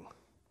groaning.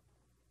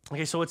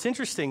 Okay, so what's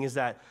interesting is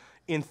that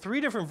in three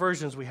different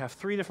versions, we have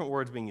three different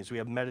words being used. We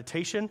have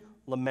meditation,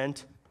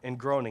 lament, and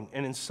groaning.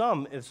 And in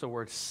some, it's the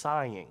word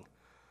sighing.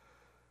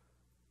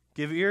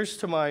 Give ears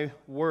to my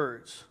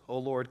words, O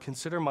Lord,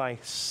 consider my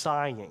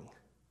sighing.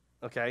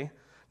 Okay?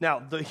 Now,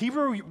 the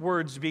Hebrew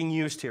words being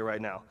used here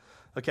right now,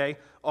 okay,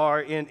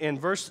 are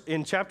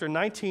in chapter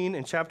 19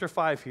 and chapter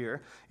 5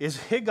 here, is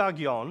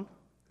higagion,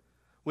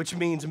 which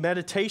means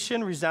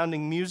meditation,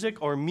 resounding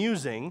music, or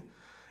musing,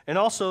 and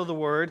also the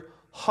word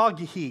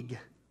haghig,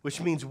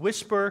 which means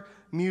whisper,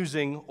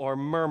 musing, or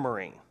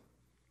murmuring.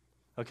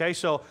 Okay,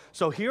 so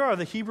here are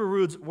the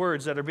Hebrew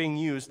words that are being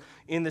used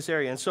in this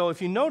area. And so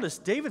if you notice,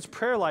 David's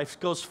prayer life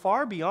goes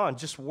far beyond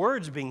just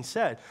words being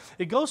said.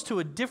 It goes to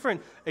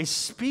a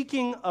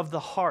speaking of the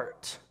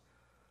heart.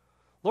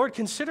 Lord,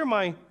 consider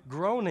my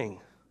groaning,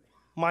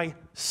 my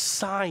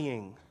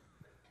sighing.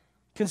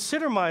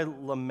 Consider my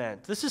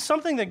lament. This is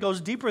something that goes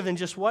deeper than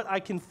just what I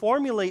can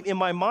formulate in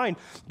my mind,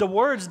 the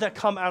words that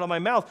come out of my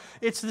mouth.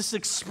 It's this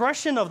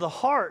expression of the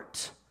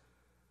heart.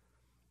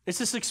 It's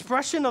this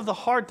expression of the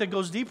heart that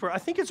goes deeper. I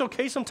think it's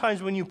okay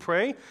sometimes when you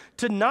pray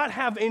to not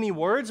have any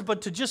words,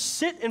 but to just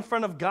sit in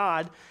front of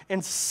God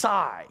and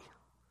sigh.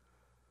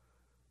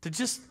 To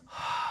just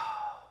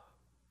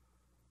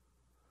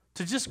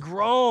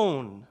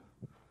groan.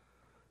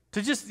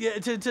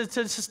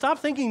 To stop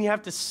thinking you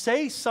have to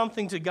say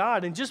something to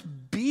God and just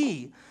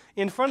be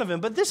in front of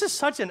him. But this is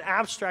such an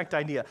abstract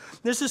idea.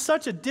 This is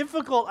such a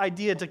difficult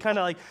idea to kind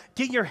of like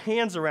get your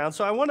hands around.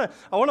 So I want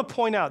to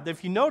point out that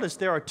if you notice,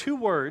 there are two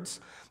words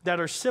that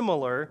are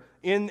similar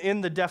in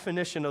the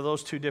definition of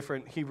those two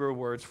different Hebrew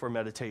words for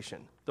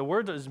meditation. The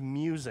word is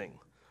musing.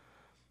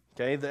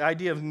 Okay, the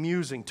idea of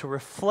musing, to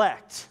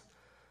reflect.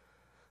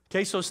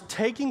 Okay, so it's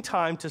taking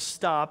time to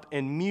stop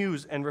and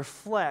muse and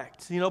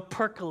reflect,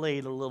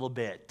 percolate a little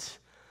bit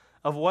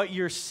of what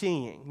you're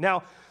seeing.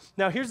 Now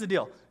here's the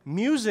deal.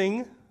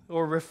 Musing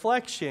or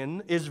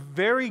reflection is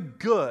very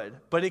good,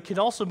 but it can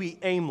also be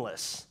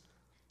aimless.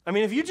 I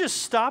mean, if you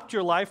just stopped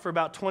your life for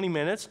about 20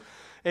 minutes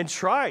and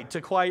tried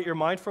to quiet your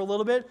mind for a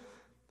little bit,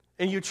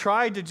 and you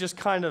tried to just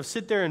kind of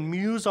sit there and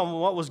muse on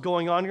what was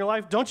going on in your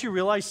life, don't you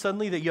realize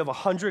suddenly that you have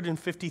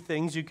 150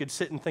 things you could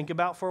sit and think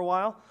about for a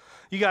while?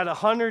 You got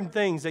 100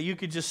 things that you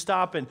could just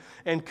stop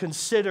and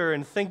consider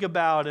and think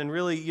about and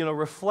really,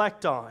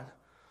 reflect on.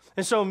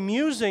 And so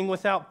musing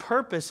without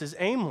purpose is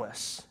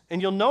aimless.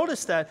 And you'll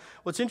notice that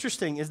what's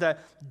interesting is that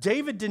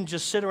David didn't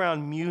just sit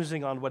around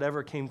musing on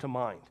whatever came to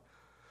mind.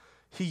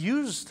 He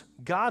used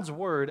God's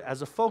word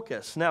as a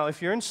focus. Now,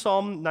 if you're in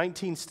Psalm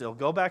 19 still,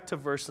 go back to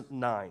verse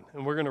 9,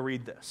 and we're going to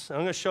read this. I'm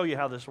going to show you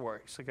how this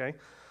works, okay?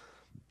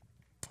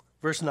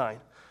 Verse 9.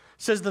 It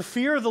says, "The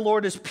fear of the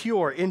Lord is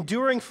pure,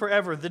 enduring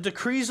forever. The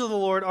decrees of the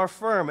Lord are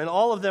firm, and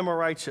all of them are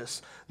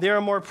righteous. They are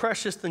more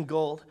precious than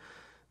gold,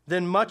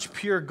 than much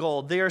pure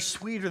gold. They are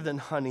sweeter than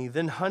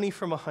honey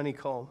from a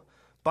honeycomb.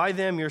 By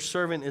them your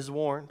servant is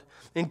warned.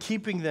 In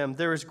keeping them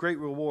there is great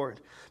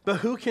reward. But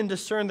who can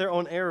discern their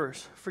own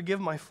errors? Forgive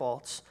my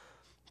faults.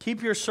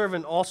 Keep your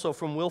servant also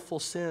from willful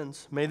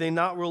sins. May they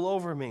not rule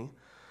over me.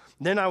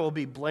 Then I will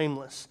be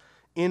blameless,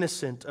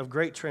 innocent of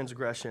great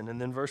transgression." And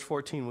then verse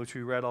 14, which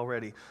we read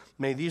already.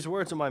 "May these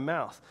words of my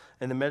mouth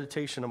and the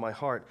meditation of my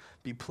heart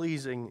be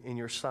pleasing in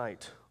your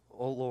sight,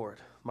 O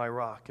Lord, my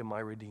rock and my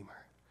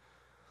redeemer."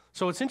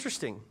 So what's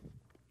interesting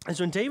is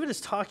when David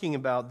is talking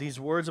about these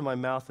words of my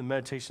mouth and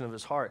meditation of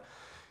his heart,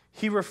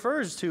 he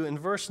refers to in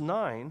verse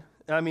 9,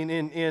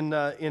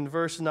 in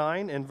verse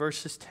 9 and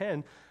verses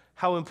 10,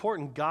 how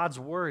important God's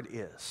word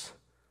is.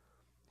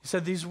 He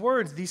said, these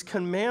words, these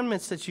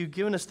commandments that you've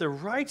given us, they're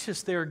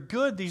righteous, they're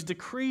good, these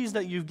decrees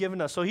that you've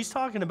given us. So he's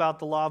talking about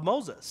the law of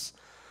Moses.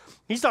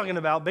 He's talking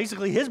about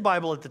basically his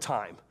Bible at the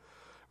time,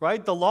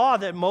 right? The law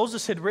that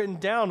Moses had written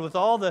down with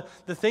all the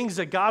things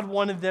that God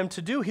wanted them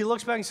to do. He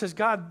looks back and says,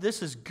 God,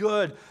 this is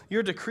good.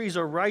 Your decrees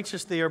are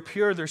righteous. They are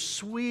pure. They're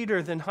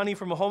sweeter than honey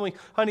from a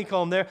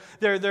honeycomb.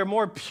 They're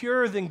more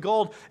pure than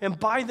gold. And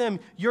by them,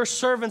 your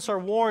servants are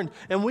warned.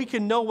 And we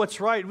can know what's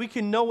right. We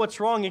can know what's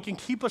wrong. It can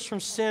keep us from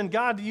sin.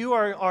 God,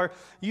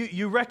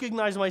 you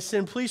recognize my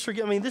sin. Please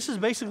forgive me. This is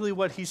basically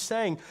what he's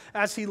saying.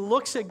 As he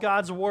looks at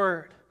God's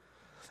word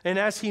and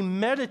as he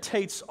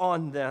meditates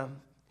on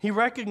them, he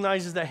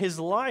recognizes that his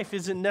life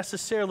isn't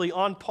necessarily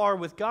on par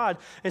with God,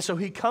 and so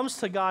he comes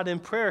to God in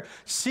prayer,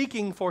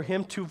 seeking for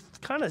him to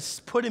kind of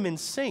put him in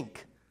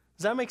sync.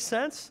 Does that make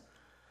sense?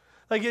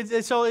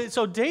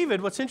 So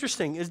David, what's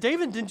interesting is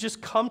David didn't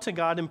just come to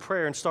God in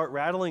prayer and start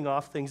rattling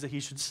off things that he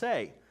should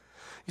say.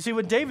 You see,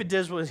 what David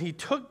did was he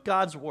took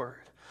God's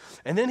word,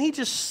 and then he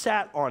just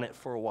sat on it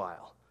for a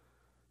while.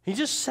 He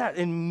just sat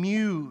and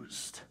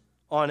mused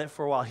on it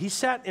for a while. He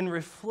sat and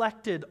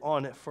reflected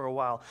on it for a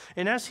while.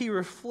 And as he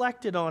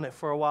reflected on it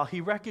for a while,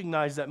 he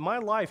recognized that my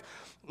life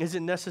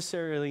isn't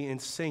necessarily in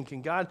sync.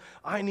 And God,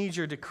 I need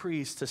your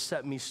decrees to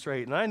set me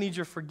straight. And I need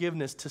your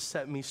forgiveness to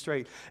set me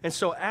straight. And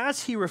so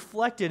as he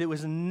reflected, it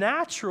was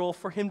natural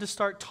for him to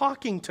start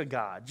talking to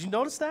God. Did you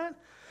notice that?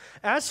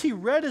 As he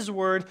read his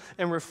word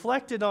and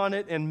reflected on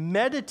it and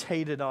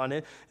meditated on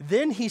it,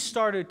 then he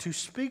started to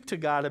speak to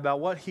God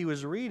about what he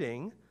was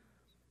reading.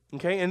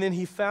 Okay, and then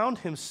he found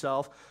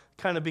himself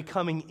kind of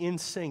becoming in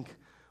sync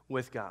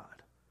with God.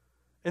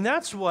 And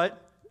that's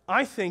what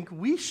I think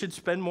we should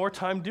spend more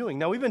time doing.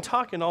 Now, we've been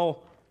talking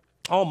all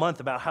month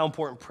about how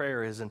important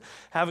prayer is and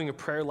having a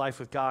prayer life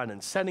with God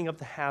and setting up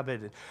the habit.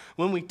 And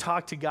when we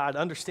talk to God,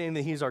 understanding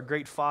that he's our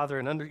great Father.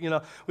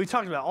 And, we've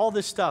talked about all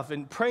this stuff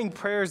and praying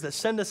prayers that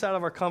send us out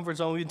of our comfort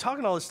zone. We've been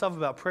talking all this stuff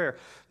about prayer.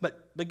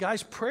 But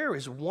guys, prayer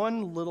is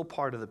one little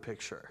part of the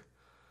picture.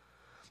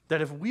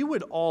 That if we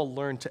would all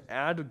learn to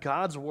add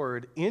God's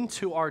word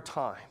into our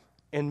time,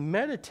 and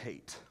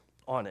meditate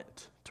on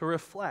it, to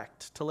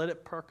reflect, to let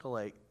it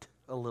percolate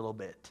a little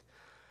bit,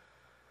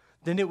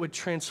 then it would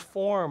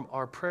transform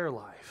our prayer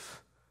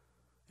life.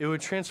 It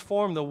would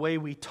transform the way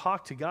we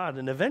talk to God,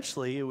 and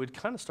eventually it would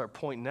kind of start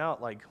pointing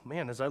out like,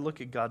 man, as I look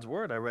at God's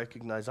word, I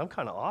recognize I'm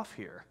kind of off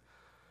here.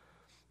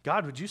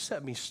 God, would you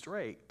set me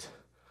straight?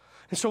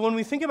 And so when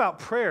we think about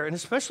prayer, and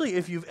especially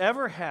if you've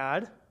ever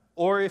had,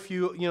 or if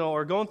you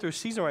are going through a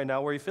season right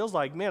now where he feels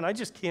like, man, I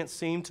just can't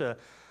seem to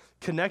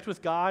connect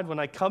with God. When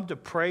I come to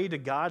pray to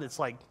God, it's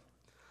like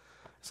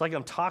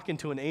I'm talking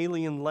to an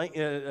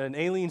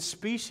alien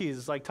species.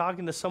 It's like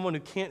talking to someone who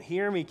can't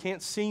hear me,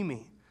 can't see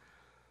me.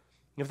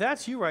 If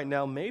that's you right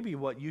now, maybe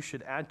what you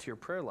should add to your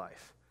prayer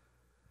life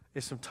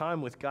is some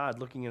time with God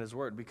looking at his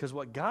word. Because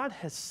what God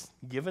has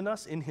given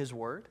us in his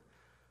word,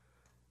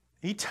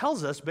 he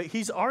tells us, but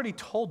he's already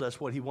told us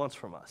what he wants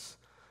from us.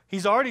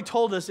 He's already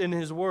told us in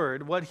his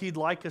word what he'd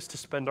like us to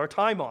spend our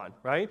time on,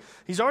 right?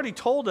 He's already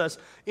told us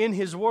in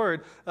his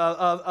word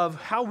of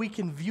how we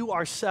can view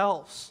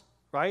ourselves,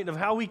 right? Of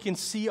how we can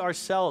see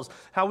ourselves,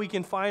 how we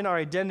can find our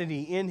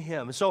identity in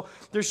him. So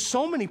there's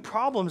so many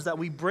problems that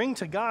we bring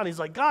to God. He's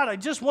like, God, I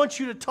just want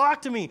you to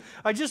talk to me.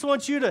 I just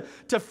want you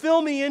to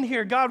fill me in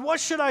here. God, what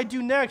should I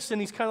do next?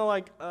 And he's kind of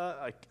like,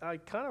 I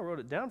kind of wrote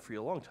it down for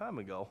you a long time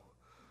ago.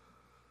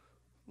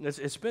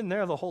 It's been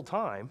there the whole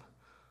time.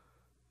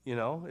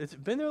 It's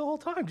been there the whole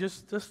time.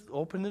 Just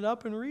open it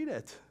up and read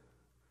it.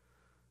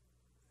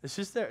 It's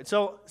just there.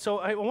 So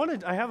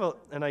I have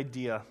an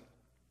idea.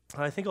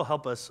 I think it'll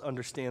help us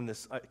understand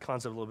this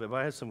concept a little bit. But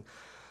I have some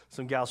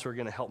gals who are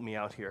going to help me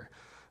out here.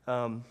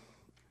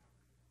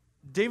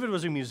 David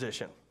was a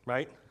musician,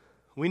 right?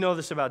 We know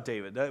this about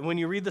David. When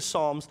you read the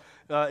Psalms,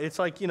 it's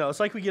like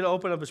we get to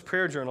open up his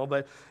prayer journal,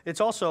 but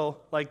it's also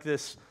like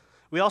this.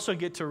 We also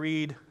get to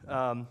read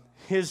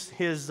his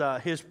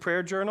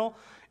prayer journal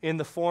in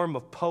the form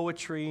of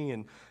poetry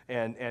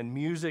and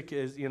music,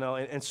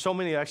 and so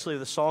many actually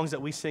of the songs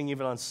that we sing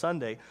even on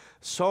Sunday,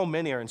 so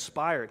many are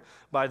inspired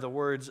by the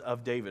words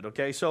of David.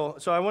 Okay, so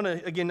I want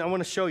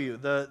to show you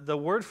the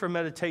word for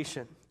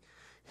meditation,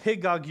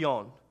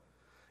 higagion.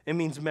 It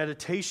means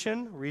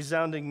meditation,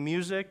 resounding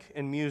music,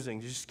 and musing.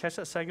 Did you just catch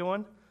that second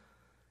one?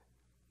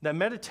 That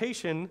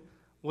meditation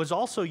was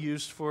also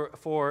used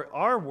for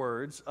our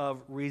words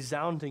of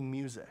resounding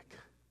music.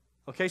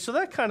 Okay, so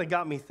that kind of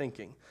got me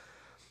thinking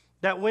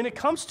that when it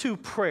comes to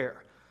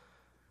prayer,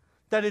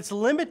 that it's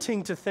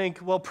limiting to think,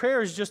 well,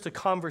 prayer is just a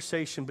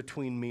conversation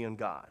between me and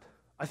God.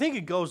 I think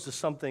it goes to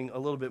something a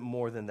little bit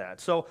more than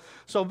that. So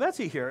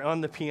Betsy here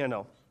on the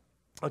piano,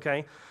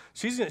 okay,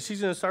 she's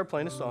gonna start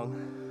playing a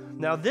song.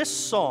 Now this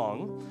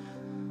song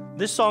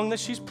that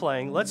she's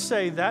playing, let's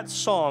say that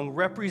song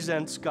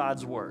represents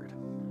God's word,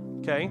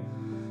 okay?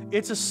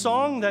 It's a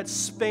song that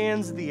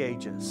spans the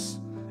ages.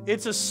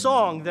 It's a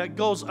song that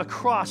goes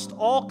across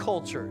all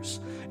cultures,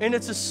 and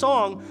it's a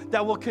song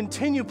that will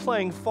continue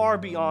playing far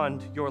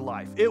beyond your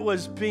life. It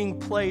was being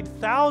played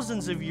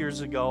thousands of years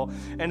ago,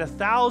 and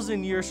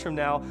 1,000 years from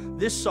now,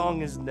 this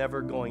song is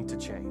never going to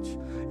change.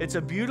 It's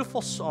a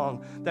beautiful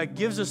song that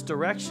gives us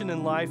direction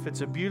in life.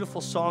 It's a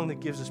beautiful song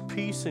that gives us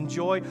peace and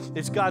joy.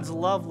 It's God's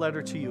love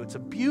letter to you. It's a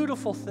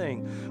beautiful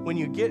thing when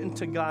you get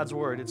into God's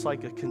word. It's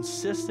like a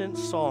consistent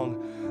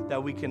song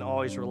that we can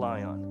always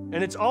rely on.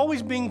 And it's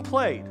always being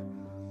played.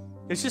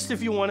 It's just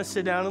if you want to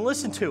sit down and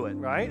listen to it,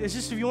 right? It's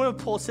just if you want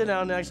to sit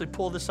down and actually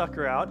pull the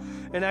sucker out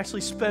and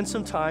actually spend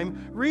some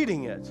time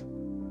reading it.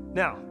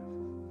 Now,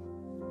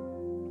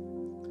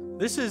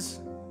 this is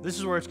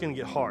where it's going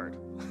to get hard.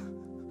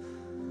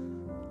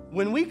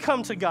 When we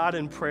come to God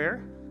in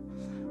prayer,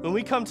 and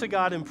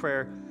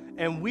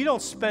we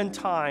don't spend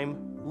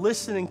time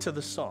listening to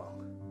the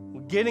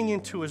song, getting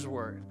into his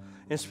word,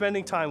 and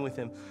spending time with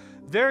him,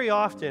 very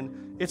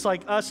often it's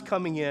like us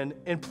coming in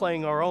and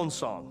playing our own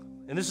song.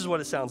 And this is what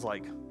it sounds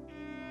like.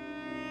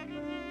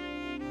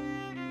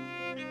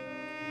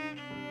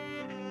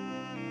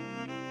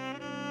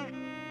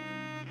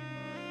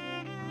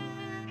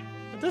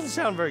 It doesn't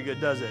sound very good,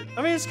 does it?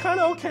 I mean, it's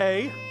kind of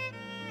okay.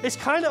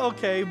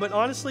 But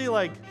honestly,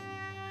 like,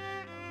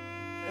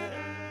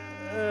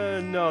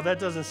 no, that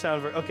doesn't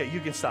sound very, okay, you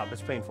can stop.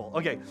 It's painful.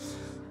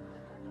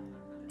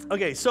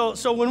 Okay,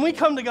 so when we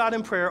come to God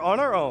in prayer on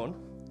our own,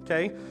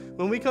 okay,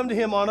 when we come to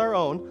him on our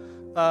own,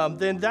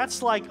 then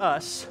that's like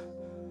us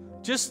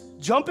just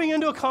jumping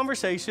into a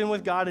conversation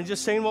with God and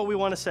just saying what we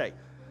want to say.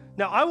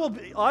 Now, I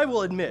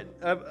will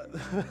admit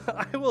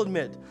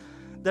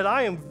that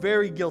I am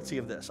very guilty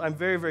of this. I'm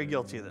very, very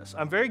guilty of this.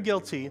 I'm very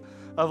guilty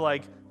of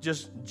like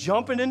just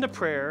jumping into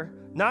prayer,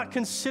 not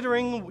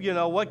considering,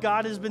 what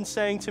God has been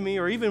saying to me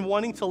or even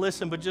wanting to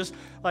listen, but just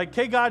like,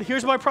 okay, God,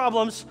 here's my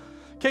problems.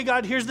 Okay,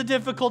 God, here's the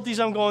difficulties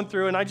I'm going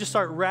through. And I just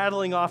start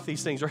rattling off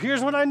these things. Or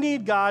here's what I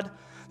need, God.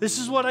 This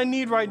is what I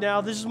need right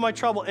now. This is my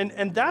trouble.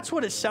 And that's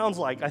what it sounds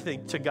like, I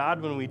think, to God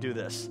when we do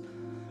this.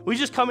 We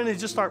just come in and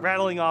just start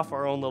rattling off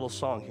our own little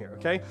song here,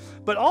 okay?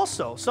 But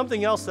also,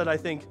 something else that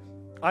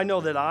I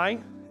know that I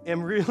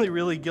am really,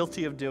 really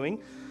guilty of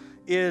doing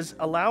is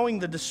allowing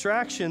the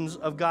distractions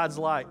of God's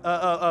life,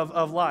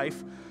 of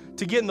life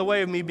to get in the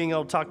way of me being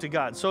able to talk to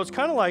God. So it's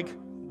kind of like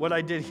what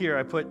I did here.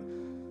 I put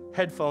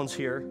headphones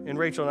here, and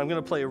Rachel, and I'm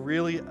going to play a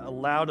really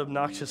loud,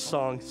 obnoxious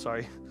song,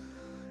 sorry.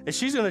 And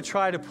she's going to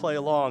try to play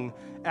along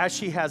as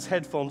she has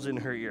headphones in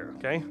her ear,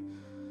 okay?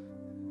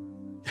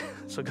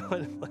 So go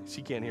ahead and play.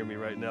 She can't hear me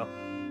right now.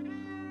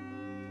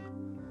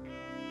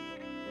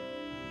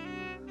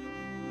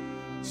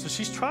 So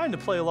she's trying to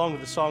play along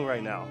with the song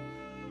right now.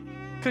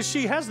 Because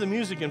she has the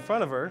music in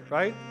front of her,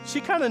 right? She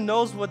kind of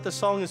knows what the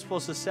song is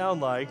supposed to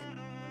sound like.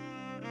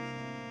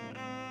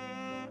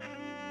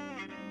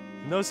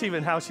 Notice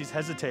even how she's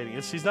hesitating.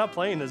 She's not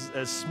playing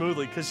as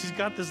smoothly because she's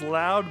got this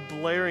loud,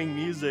 blaring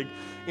music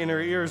in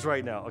her ears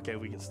right now. Okay,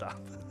 we can stop.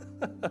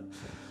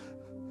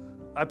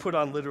 I put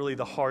on literally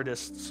the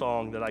hardest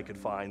song that I could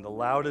find, the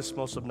loudest,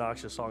 most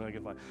obnoxious song I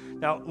could find.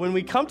 Now, when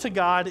we come to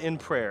God in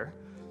prayer,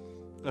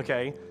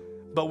 okay,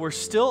 but we're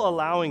still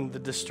allowing the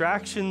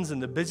distractions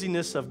and the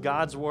busyness of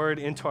God's word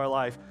into our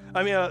life.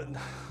 I mean,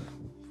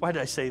 why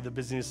did I say the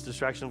busyness,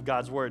 distraction of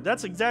God's word?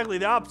 That's exactly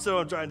the opposite of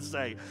what I'm trying to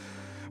say.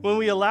 When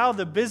we allow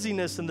the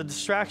busyness and the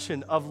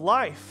distraction of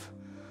life,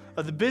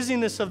 of the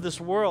busyness of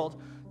this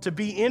world to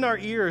be in our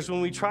ears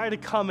when we try to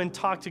come and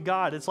talk to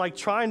God, it's like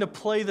trying to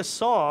play the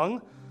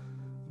song,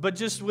 but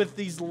just with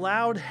these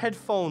loud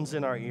headphones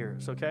in our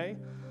ears, okay?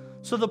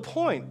 So the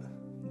point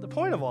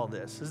of all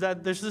this is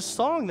that there's this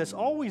song that's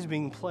always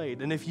being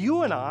played. And if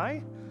you and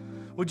I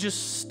would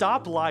just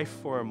stop life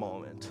for a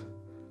moment,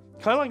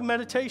 kind of like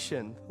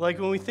meditation, like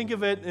when we think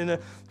of it in a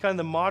kind of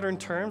the modern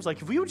terms,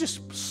 like if we would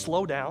just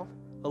slow down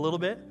a little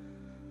bit,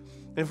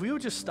 and if we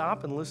would just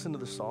stop and listen to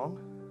the song,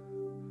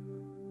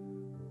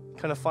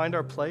 kind of find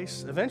our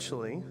place,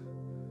 eventually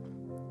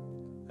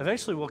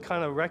we'll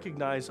kind of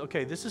recognize,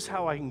 okay, this is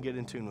how I can get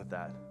in tune with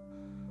that.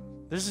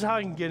 This is how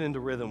I can get into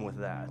rhythm with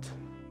that.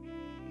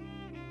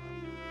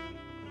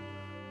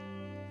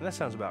 And that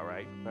sounds about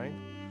right, right?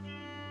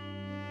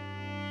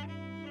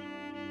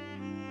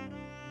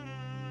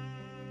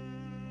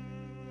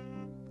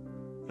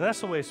 And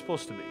that's the way it's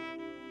supposed to be.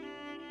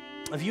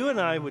 If you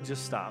and I would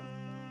just stop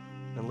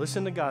and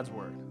listen to God's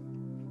word,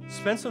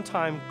 spend some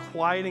time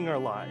quieting our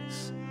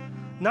lives,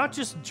 not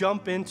just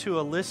jump into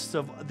a list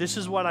of this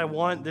is what I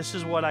want, this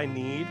is what I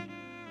need.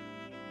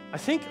 I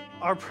think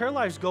our prayer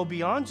lives go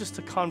beyond just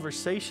a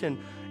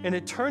conversation, and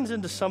it turns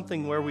into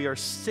something where we are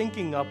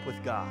syncing up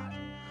with God.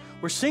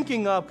 We're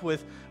syncing up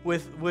with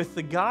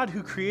the God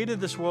who created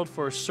this world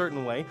for a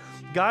certain way,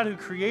 God who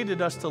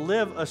created us to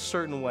live a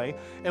certain way,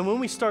 and when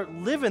we start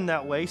living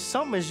that way,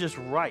 something is just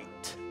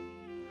right.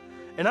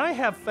 And I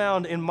have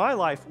found in my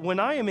life, when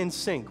I am in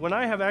sync, when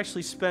I have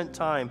actually spent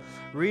time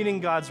reading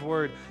God's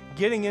word,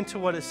 getting into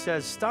what it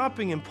says,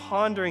 stopping and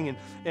pondering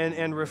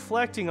and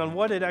reflecting on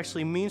what it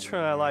actually means for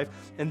my life,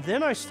 and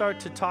then I start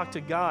to talk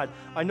to God,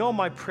 I know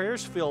my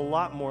prayers feel a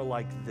lot more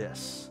like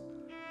this.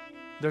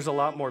 there's a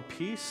lot more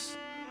peace.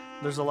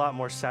 There's a lot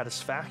more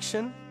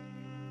satisfaction.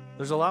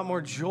 There's a lot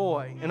more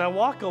joy. And I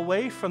walk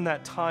away from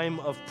that time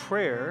of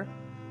prayer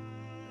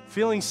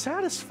feeling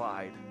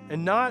satisfied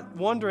and not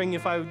wondering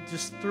if I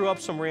just threw up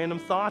some random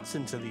thoughts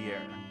into the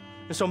air.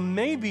 And so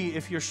maybe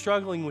if you're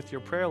struggling with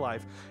your prayer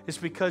life, it's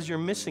because you're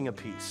missing a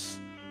piece.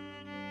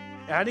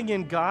 Adding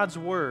in God's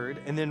word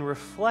and then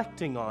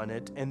reflecting on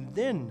it and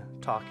then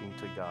talking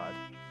to God.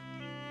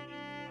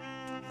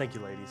 Thank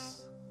you,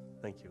 ladies.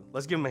 Thank you.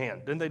 Let's give them a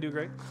hand. Didn't they do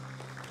great?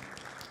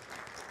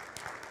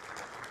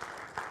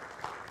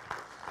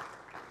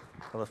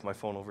 I left my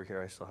phone over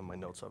here. I still have my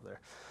notes up there.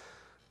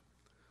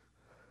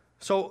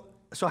 So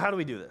how do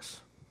we do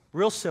this?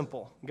 Real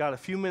simple. Got a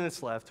few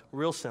minutes left.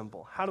 Real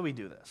simple. How do we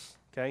do this?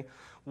 Okay?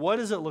 What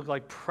does it look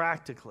like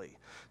practically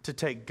to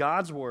take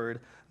God's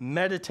word,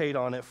 meditate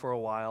on it for a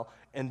while,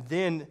 and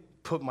then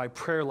put my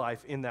prayer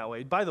life in that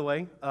way? By the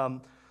way,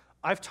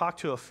 I've talked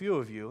to a few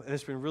of you, and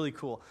it's been really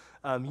cool.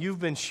 You've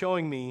been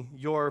showing me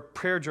your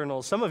prayer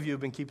journals. Some of you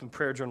have been keeping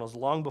prayer journals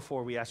long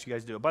before we asked you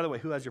guys to do it. By the way,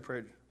 who has your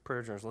prayer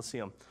journals? Let's see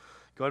them.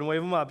 Go ahead and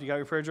wave them up. You got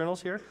your prayer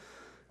journals here?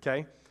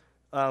 Okay.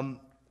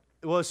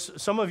 Well,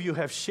 some of you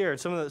have shared,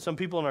 some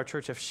people in our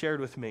church have shared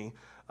with me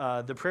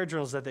the prayer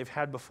journals that they've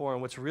had before.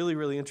 And what's really,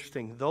 really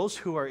interesting, those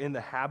who were in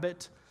the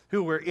habit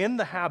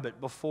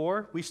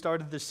before we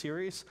started this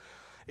series,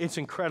 it's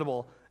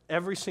incredible.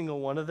 Every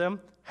single one of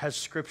them has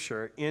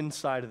scripture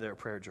inside of their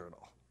prayer journal.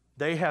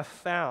 They have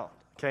found,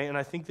 okay, and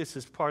I think this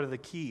is part of the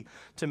key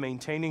to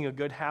maintaining a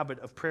good habit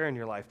of prayer in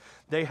your life.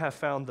 They have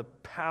found the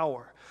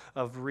power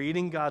of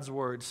reading God's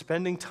word,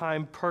 spending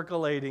time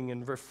percolating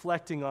and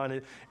reflecting on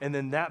it, and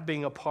then that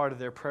being a part of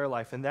their prayer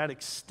life. And that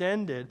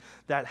extended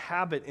that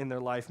habit in their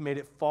life, made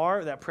it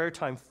that prayer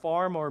time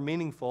far more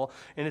meaningful,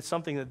 and it's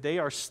something that they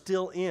are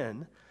still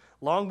in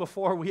long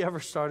before we ever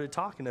started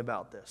talking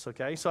about this,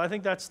 okay? So I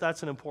think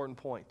that's an important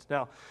point.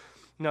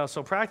 Now,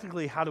 so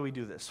practically, how do we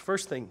do this?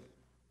 First thing,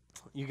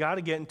 you got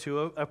to get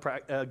into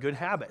a good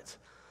habit.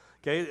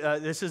 Okay,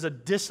 this is a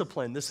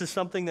discipline. This is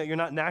something that you're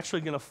not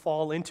naturally going to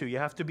fall into. You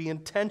have to be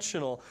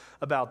intentional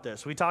about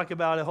this. We talk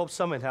about at Hope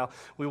Summit how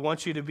we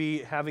want you to be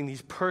having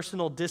these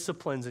personal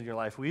disciplines in your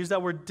life. We use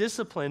that word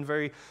discipline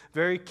very,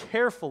 very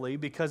carefully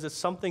because it's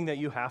something that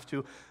you have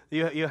to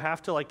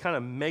like kind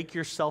of make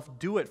yourself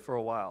do it for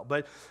a while.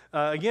 But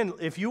again,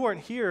 if you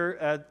weren't here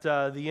at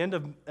the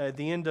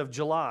end of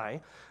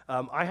July,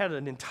 I had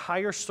an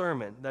entire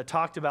sermon that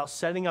talked about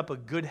setting up a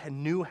good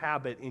new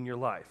habit in your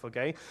life,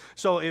 okay?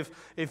 So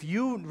if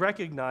you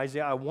recognize,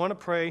 I want to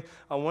pray,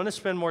 I want to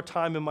spend more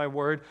time in my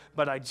word,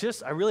 but I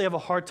really have a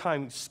hard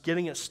time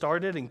getting it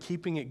started and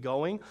keeping it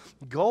going,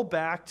 go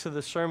back to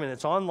the sermon.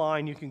 It's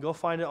online. You can go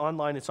find it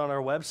online. It's on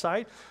our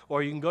website,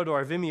 or you can go to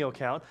our Vimeo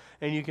account,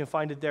 and you can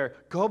find it there.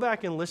 Go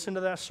back and listen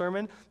to that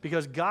sermon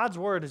because God's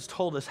word has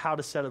told us how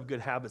to set up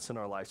good habits in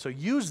our life. So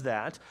use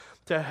that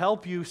to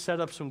help you set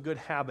up some good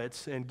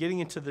habits and getting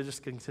into the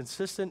just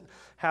consistent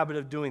habit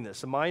of doing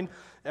this. And mine,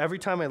 every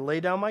time I lay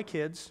down my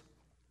kids,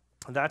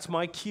 that's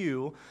my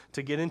cue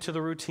to get into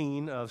the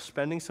routine of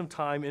spending some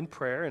time in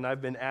prayer, and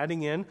I've been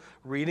adding in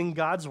reading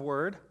God's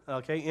word,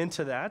 okay,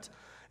 into that.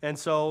 And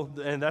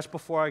that's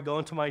before I go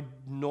into my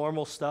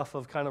normal stuff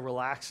of kind of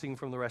relaxing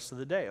from the rest of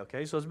the day,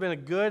 okay? So it's been a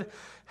good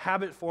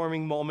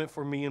habit-forming moment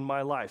for me in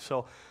my life.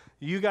 So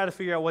you got to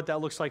figure out what that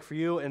looks like for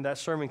you, and that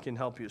sermon can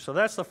help you. So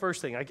that's the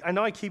first thing. I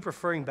know I keep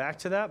referring back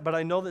to that, but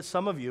I know that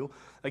some of you,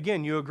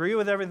 again, you agree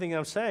with everything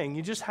I'm saying.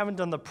 You just haven't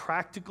done the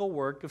practical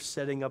work of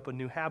setting up a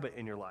new habit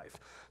in your life.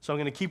 So I'm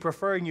going to keep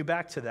referring you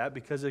back to that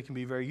because it can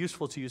be very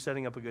useful to you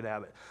setting up a good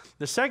habit.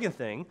 The second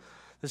thing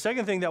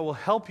that will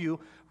help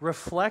you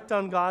reflect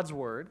on God's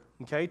word,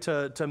 okay,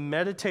 to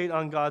meditate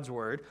on God's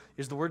word,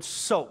 is the word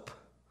soap.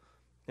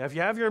 Now, if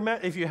you have your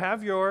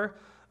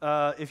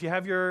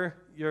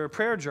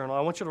prayer journal,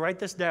 I want you to write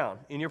this down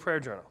in your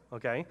prayer journal,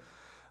 okay?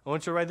 I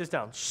want you to write this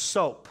down.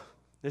 SOAP.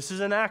 This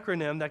is an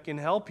acronym that can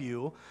help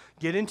you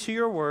get into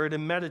your word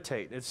and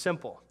meditate. It's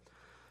simple.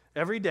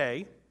 Every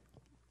day,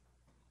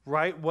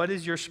 write what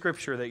is your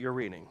scripture that you're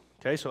reading.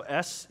 Okay, so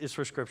S is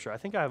for scripture. I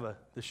think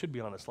this should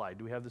be on a slide.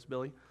 Do we have this,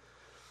 Billy?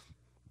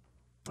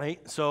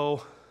 Right,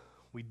 so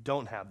we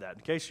don't have that.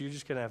 Okay, so you're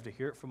just going to have to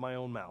hear it from my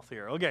own mouth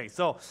here. Okay,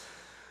 so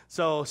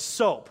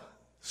SOAP.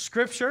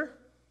 Scripture.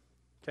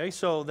 Okay,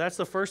 so that's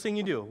the first thing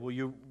you do.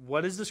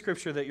 What is the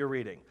scripture that you're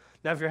reading?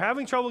 Now, if you're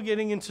having trouble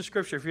getting into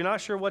scripture, if you're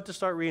not sure what to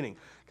start reading,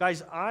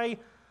 guys, I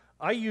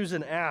use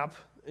an app.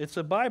 It's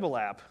a Bible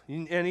app.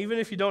 And even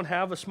if you don't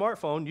have a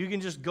smartphone, you can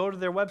just go to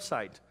their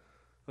website.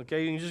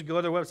 Okay, you can just go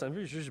to their website.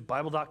 It's just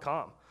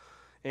Bible.com.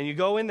 And you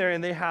go in there,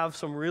 and they have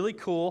some really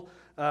cool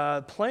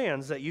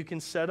plans that you can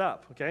set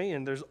up. Okay,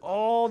 and there's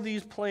all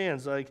these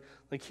plans. Like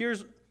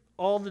here's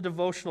all the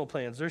devotional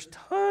plans. There's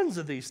tons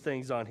of these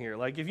things on here.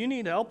 Like if you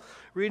need help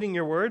reading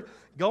your word,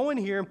 go in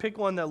here and pick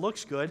one that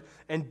looks good.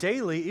 And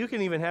daily, you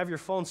can even have your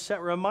phone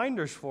set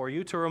reminders for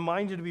you to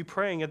remind you to be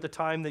praying at the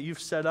time that you've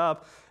set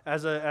up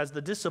as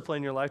the discipline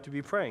in your life to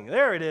be praying.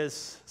 There it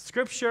is.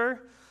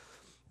 Scripture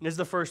is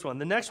the first one.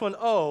 The next one,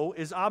 O,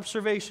 is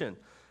observation.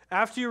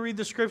 after you read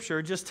the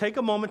scripture, just take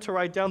a moment to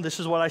write down, this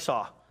is what I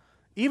saw.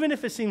 Even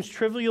if it seems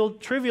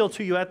trivial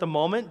to you at the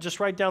moment, just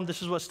write down,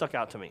 this is what stuck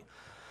out to me.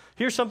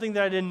 Here's something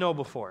that I didn't know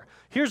before.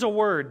 Here's a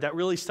word that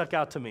really stuck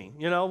out to me.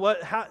 You know,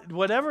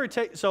 whatever it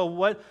takes. So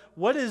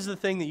what is the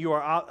thing that you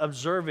are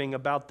observing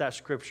about that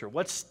scripture?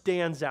 What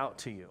stands out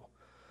to you?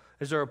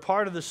 Is there a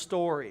part of the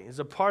story? Is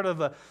a part of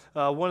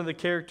one of the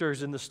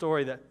characters in the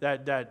story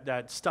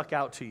that stuck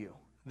out to you?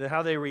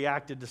 How they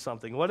reacted to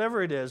something?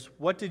 Whatever it is,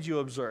 what did you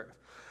observe?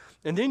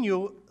 And then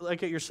you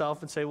look at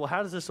yourself and say, well,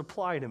 how does this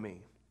apply to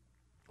me?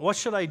 What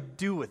should I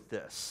do with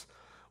this?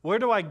 Where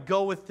do I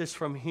go with this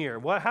from here?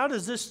 How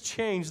does this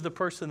change the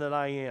person that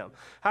I am?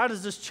 How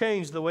does this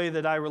change the way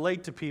that I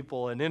relate to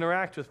people and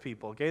interact with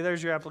people? Okay,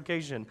 there's your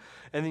application.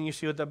 And then you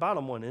see what the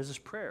bottom one is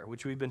prayer,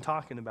 which we've been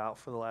talking about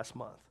for the last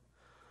month.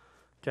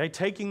 Okay,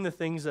 taking the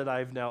things that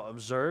I've now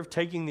observed,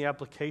 taking the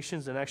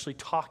applications and actually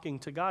talking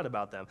to God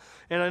about them.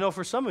 And I know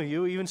for some of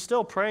you, even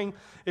still, praying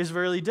is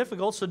really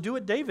difficult, so do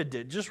what David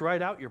did. Just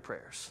write out your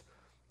prayers.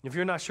 If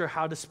you're not sure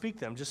how to speak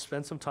them, just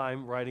spend some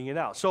time writing it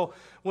out. So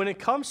when it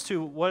comes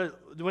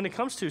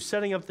to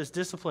setting up this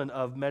discipline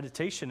of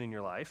meditation in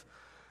your life,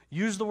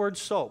 use the word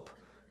SOAP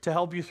to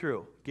help you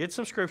through. Get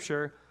some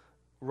scripture,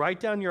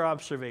 write down your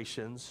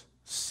observations,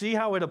 see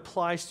how it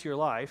applies to your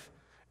life,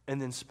 and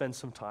then spend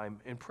some time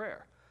in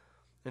prayer.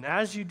 And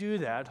as you do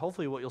that,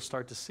 hopefully what you'll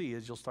start to see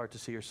is you'll start to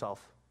see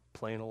yourself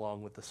playing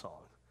along with the song.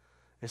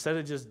 Instead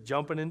of just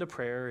jumping into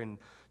prayer and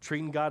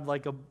treating God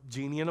like a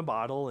genie in a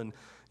bottle and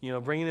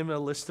bringing him a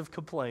list of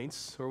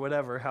complaints or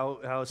whatever, how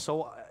it's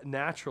so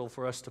natural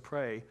for us to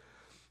pray,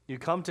 you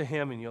come to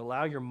him and you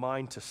allow your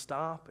mind to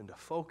stop and to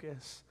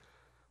focus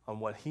on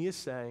what he is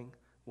saying,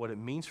 what it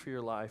means for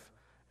your life,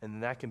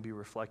 and that can be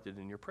reflected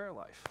in your prayer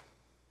life.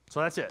 So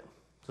that's it.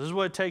 So this is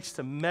what it takes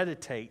to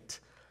meditate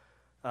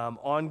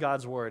on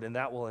God's word, and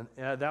that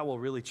will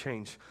really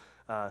change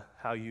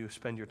how you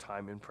spend your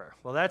time in prayer.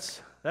 Well,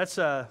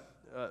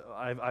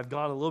 I've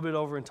gone a little bit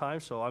over in time,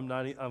 so I'm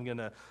going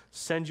to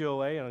send you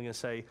away, and I'm going to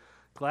say,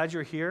 glad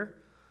you're here.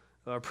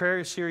 Our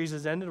prayer series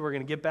has ended. We're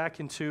going to get back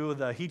into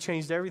the He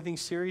Changed Everything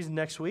series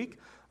next week,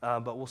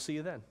 but we'll see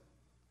you then.